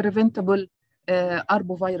vaccine preventable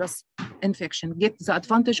arbovirus infection, get the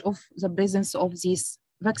advantage of the presence of this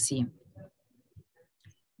vaccine.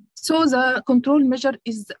 So the control measure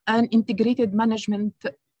is an integrated management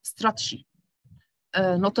strategy,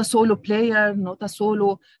 not a solo player, not a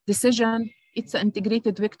solo decision. It's an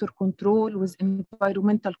integrated vector control with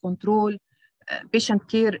environmental control, patient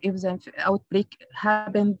care if the outbreak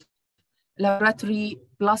happened, laboratory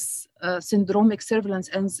plus syndromic surveillance,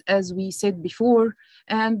 as we said before,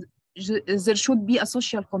 and there should be a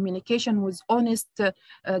social communication with honest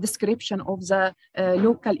description of the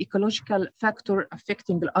local ecological factor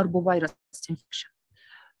affecting the arbovirus infection.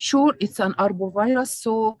 Sure, it's an arbovirus,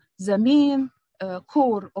 so the main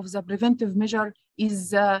core of the preventive measure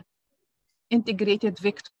is the integrated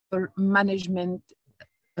vector management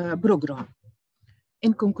program.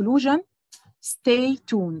 In conclusion, stay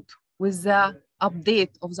tuned with the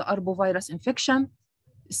update of the arbovirus infection,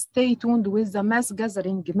 stay tuned with the mass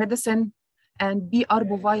gathering medicine, and be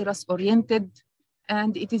arbovirus oriented.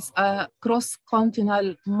 And it is a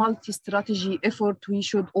cross-continental multi-strategy effort we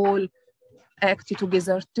should all act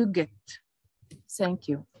together to get. Thank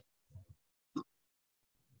you.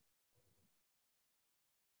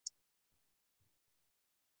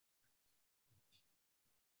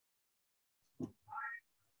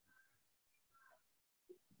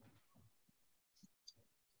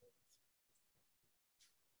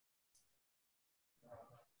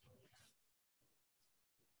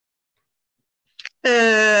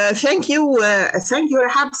 Thank you,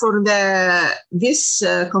 Rahab, for this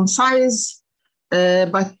concise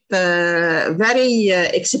but very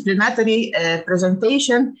explanatory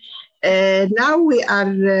presentation. Now we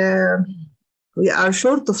are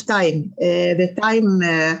short of time. The time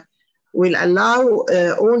will allow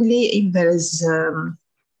only if there is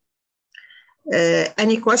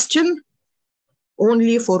Any question?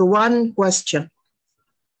 Only for one question.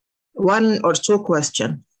 One or two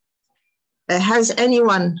questions. Has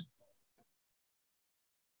anyone?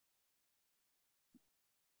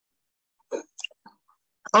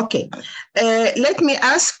 Okay, let me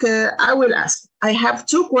ask, I will ask. I have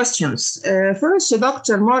two questions. First,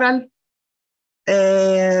 Dr. Moral,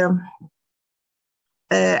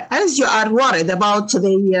 as you are worried about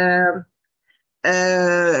the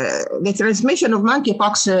transmission of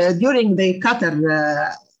monkeypox during the Qatar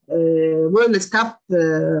World Cup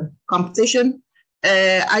competition,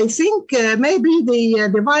 I think maybe the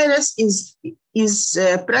virus is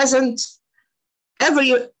present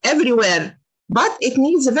everywhere, but it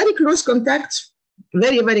needs a very close contact,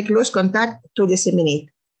 very close contact to disseminate.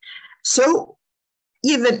 So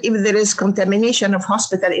even if there is contamination of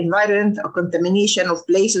hospital environment or contamination of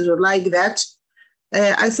places or like that,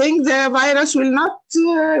 I think the virus will not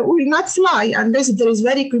fly unless there is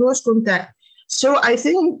very close contact. So I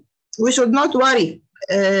think we should not worry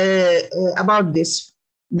about this.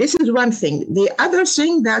 This is one thing. The other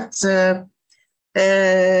thing that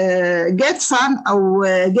get fun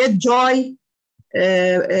or get joy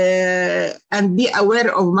and be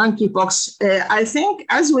aware of monkeypox. I think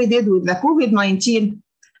as we did with the COVID-19,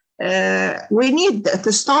 we need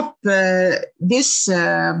to stop this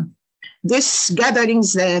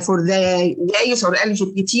gatherings for the gays or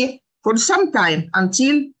LGBT for some time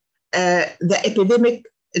until the epidemic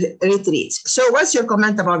retreats. So what's your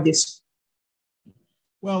comment about this?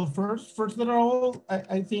 Well, first of all,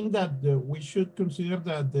 I think that we should consider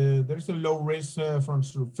that there's a low risk from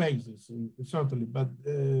surfaces, certainly, but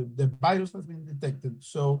the virus has been detected.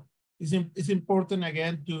 So it's important,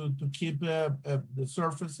 again, to keep the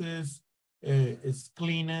surfaces as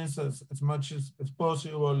clean as much as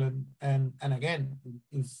possible. And again,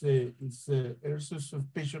 if there's a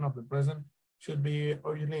suspicion of the present, should be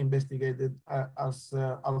urgently investigated as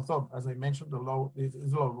I mentioned,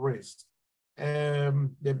 is low risk.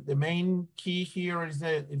 The main key here is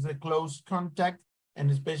the close contact,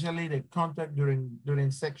 and especially the contact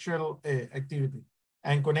during sexual activity.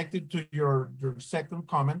 And connected to your second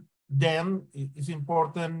comment, then it's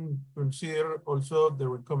important to consider also the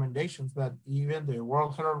recommendations that even the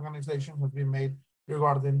World Health Organization has been made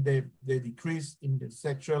regarding the decrease in the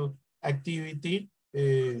sexual activity,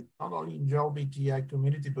 not only in the LGBTI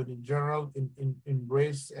community, but in general in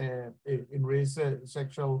race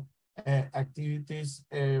sexual activities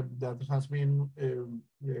that has been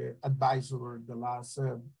advised over the last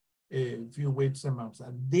few weeks and months.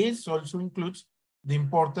 And this also includes the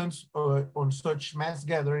importance on such mass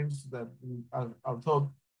gatherings that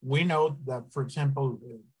although we know that, for example,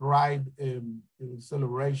 Pride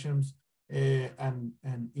celebrations and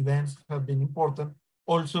events have been important.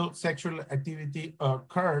 Also, sexual activity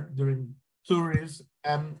occurred during tourists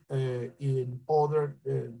and in other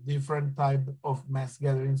different type of mass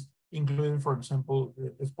gatherings, including, for example,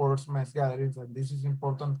 sports mass gatherings. And this is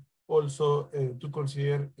important also to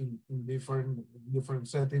consider in different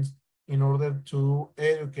settings in order to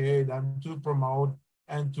educate and to promote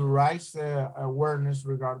and to raise awareness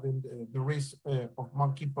regarding the risk of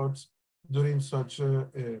monkeypox during such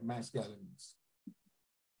mass gatherings.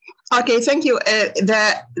 Okay, thank you.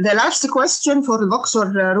 The last question for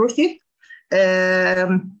Dr. Rohit.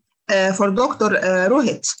 For Dr.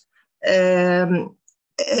 Rohit,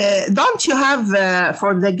 don't you have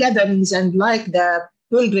for the gatherings and like the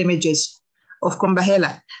pilgrimages of Kumbh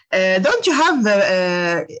Mela, don't you have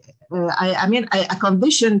a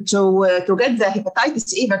condition to get the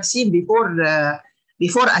hepatitis A vaccine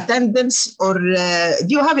before attendance, or do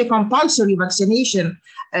you have a compulsory vaccination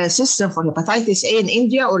system for hepatitis A in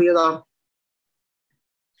India, or you don't?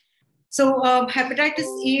 So hepatitis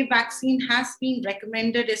A vaccine has been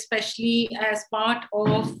recommended, especially as part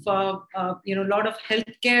of a lot of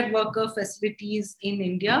healthcare worker facilities in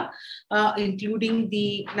India, including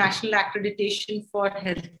the National Accreditation for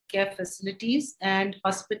Healthcare Facilities and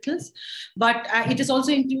Hospitals. But it is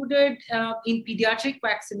also included in pediatric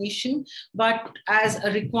vaccination. But as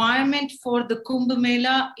a requirement for the Kumbh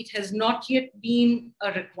Mela, it has not yet been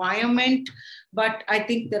a requirement. But I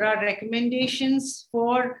think there are recommendations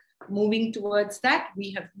for moving towards that.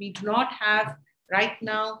 We do not have right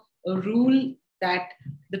now a rule that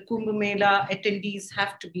the Kumbh Mela attendees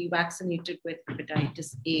have to be vaccinated with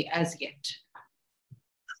hepatitis A as yet.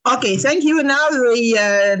 Okay, thank you. Now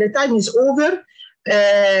the time is over.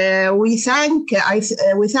 We thank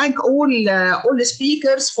all the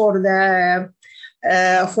speakers for their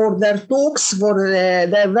talks, for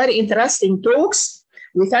their very interesting talks.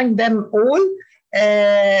 We thank them all.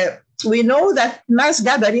 We know that mass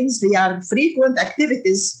gatherings, they are frequent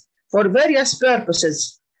activities for various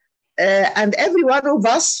purposes. And every one of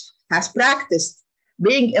us has practiced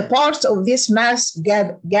being a part of this mass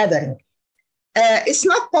gathering. It's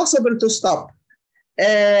not possible to stop,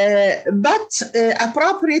 but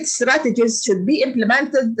appropriate strategies should be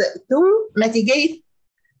implemented to mitigate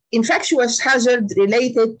infectious hazard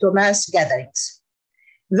related to mass gatherings.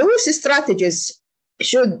 Those strategies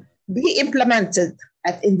should be implemented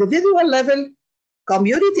at individual level,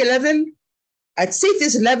 community level, at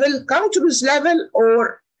cities level, countries level,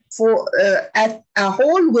 or at a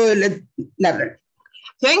whole world level.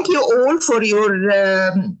 Thank you all for your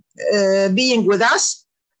being with us,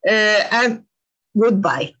 and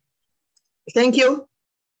goodbye. Thank you.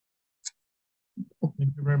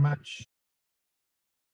 Thank you very much.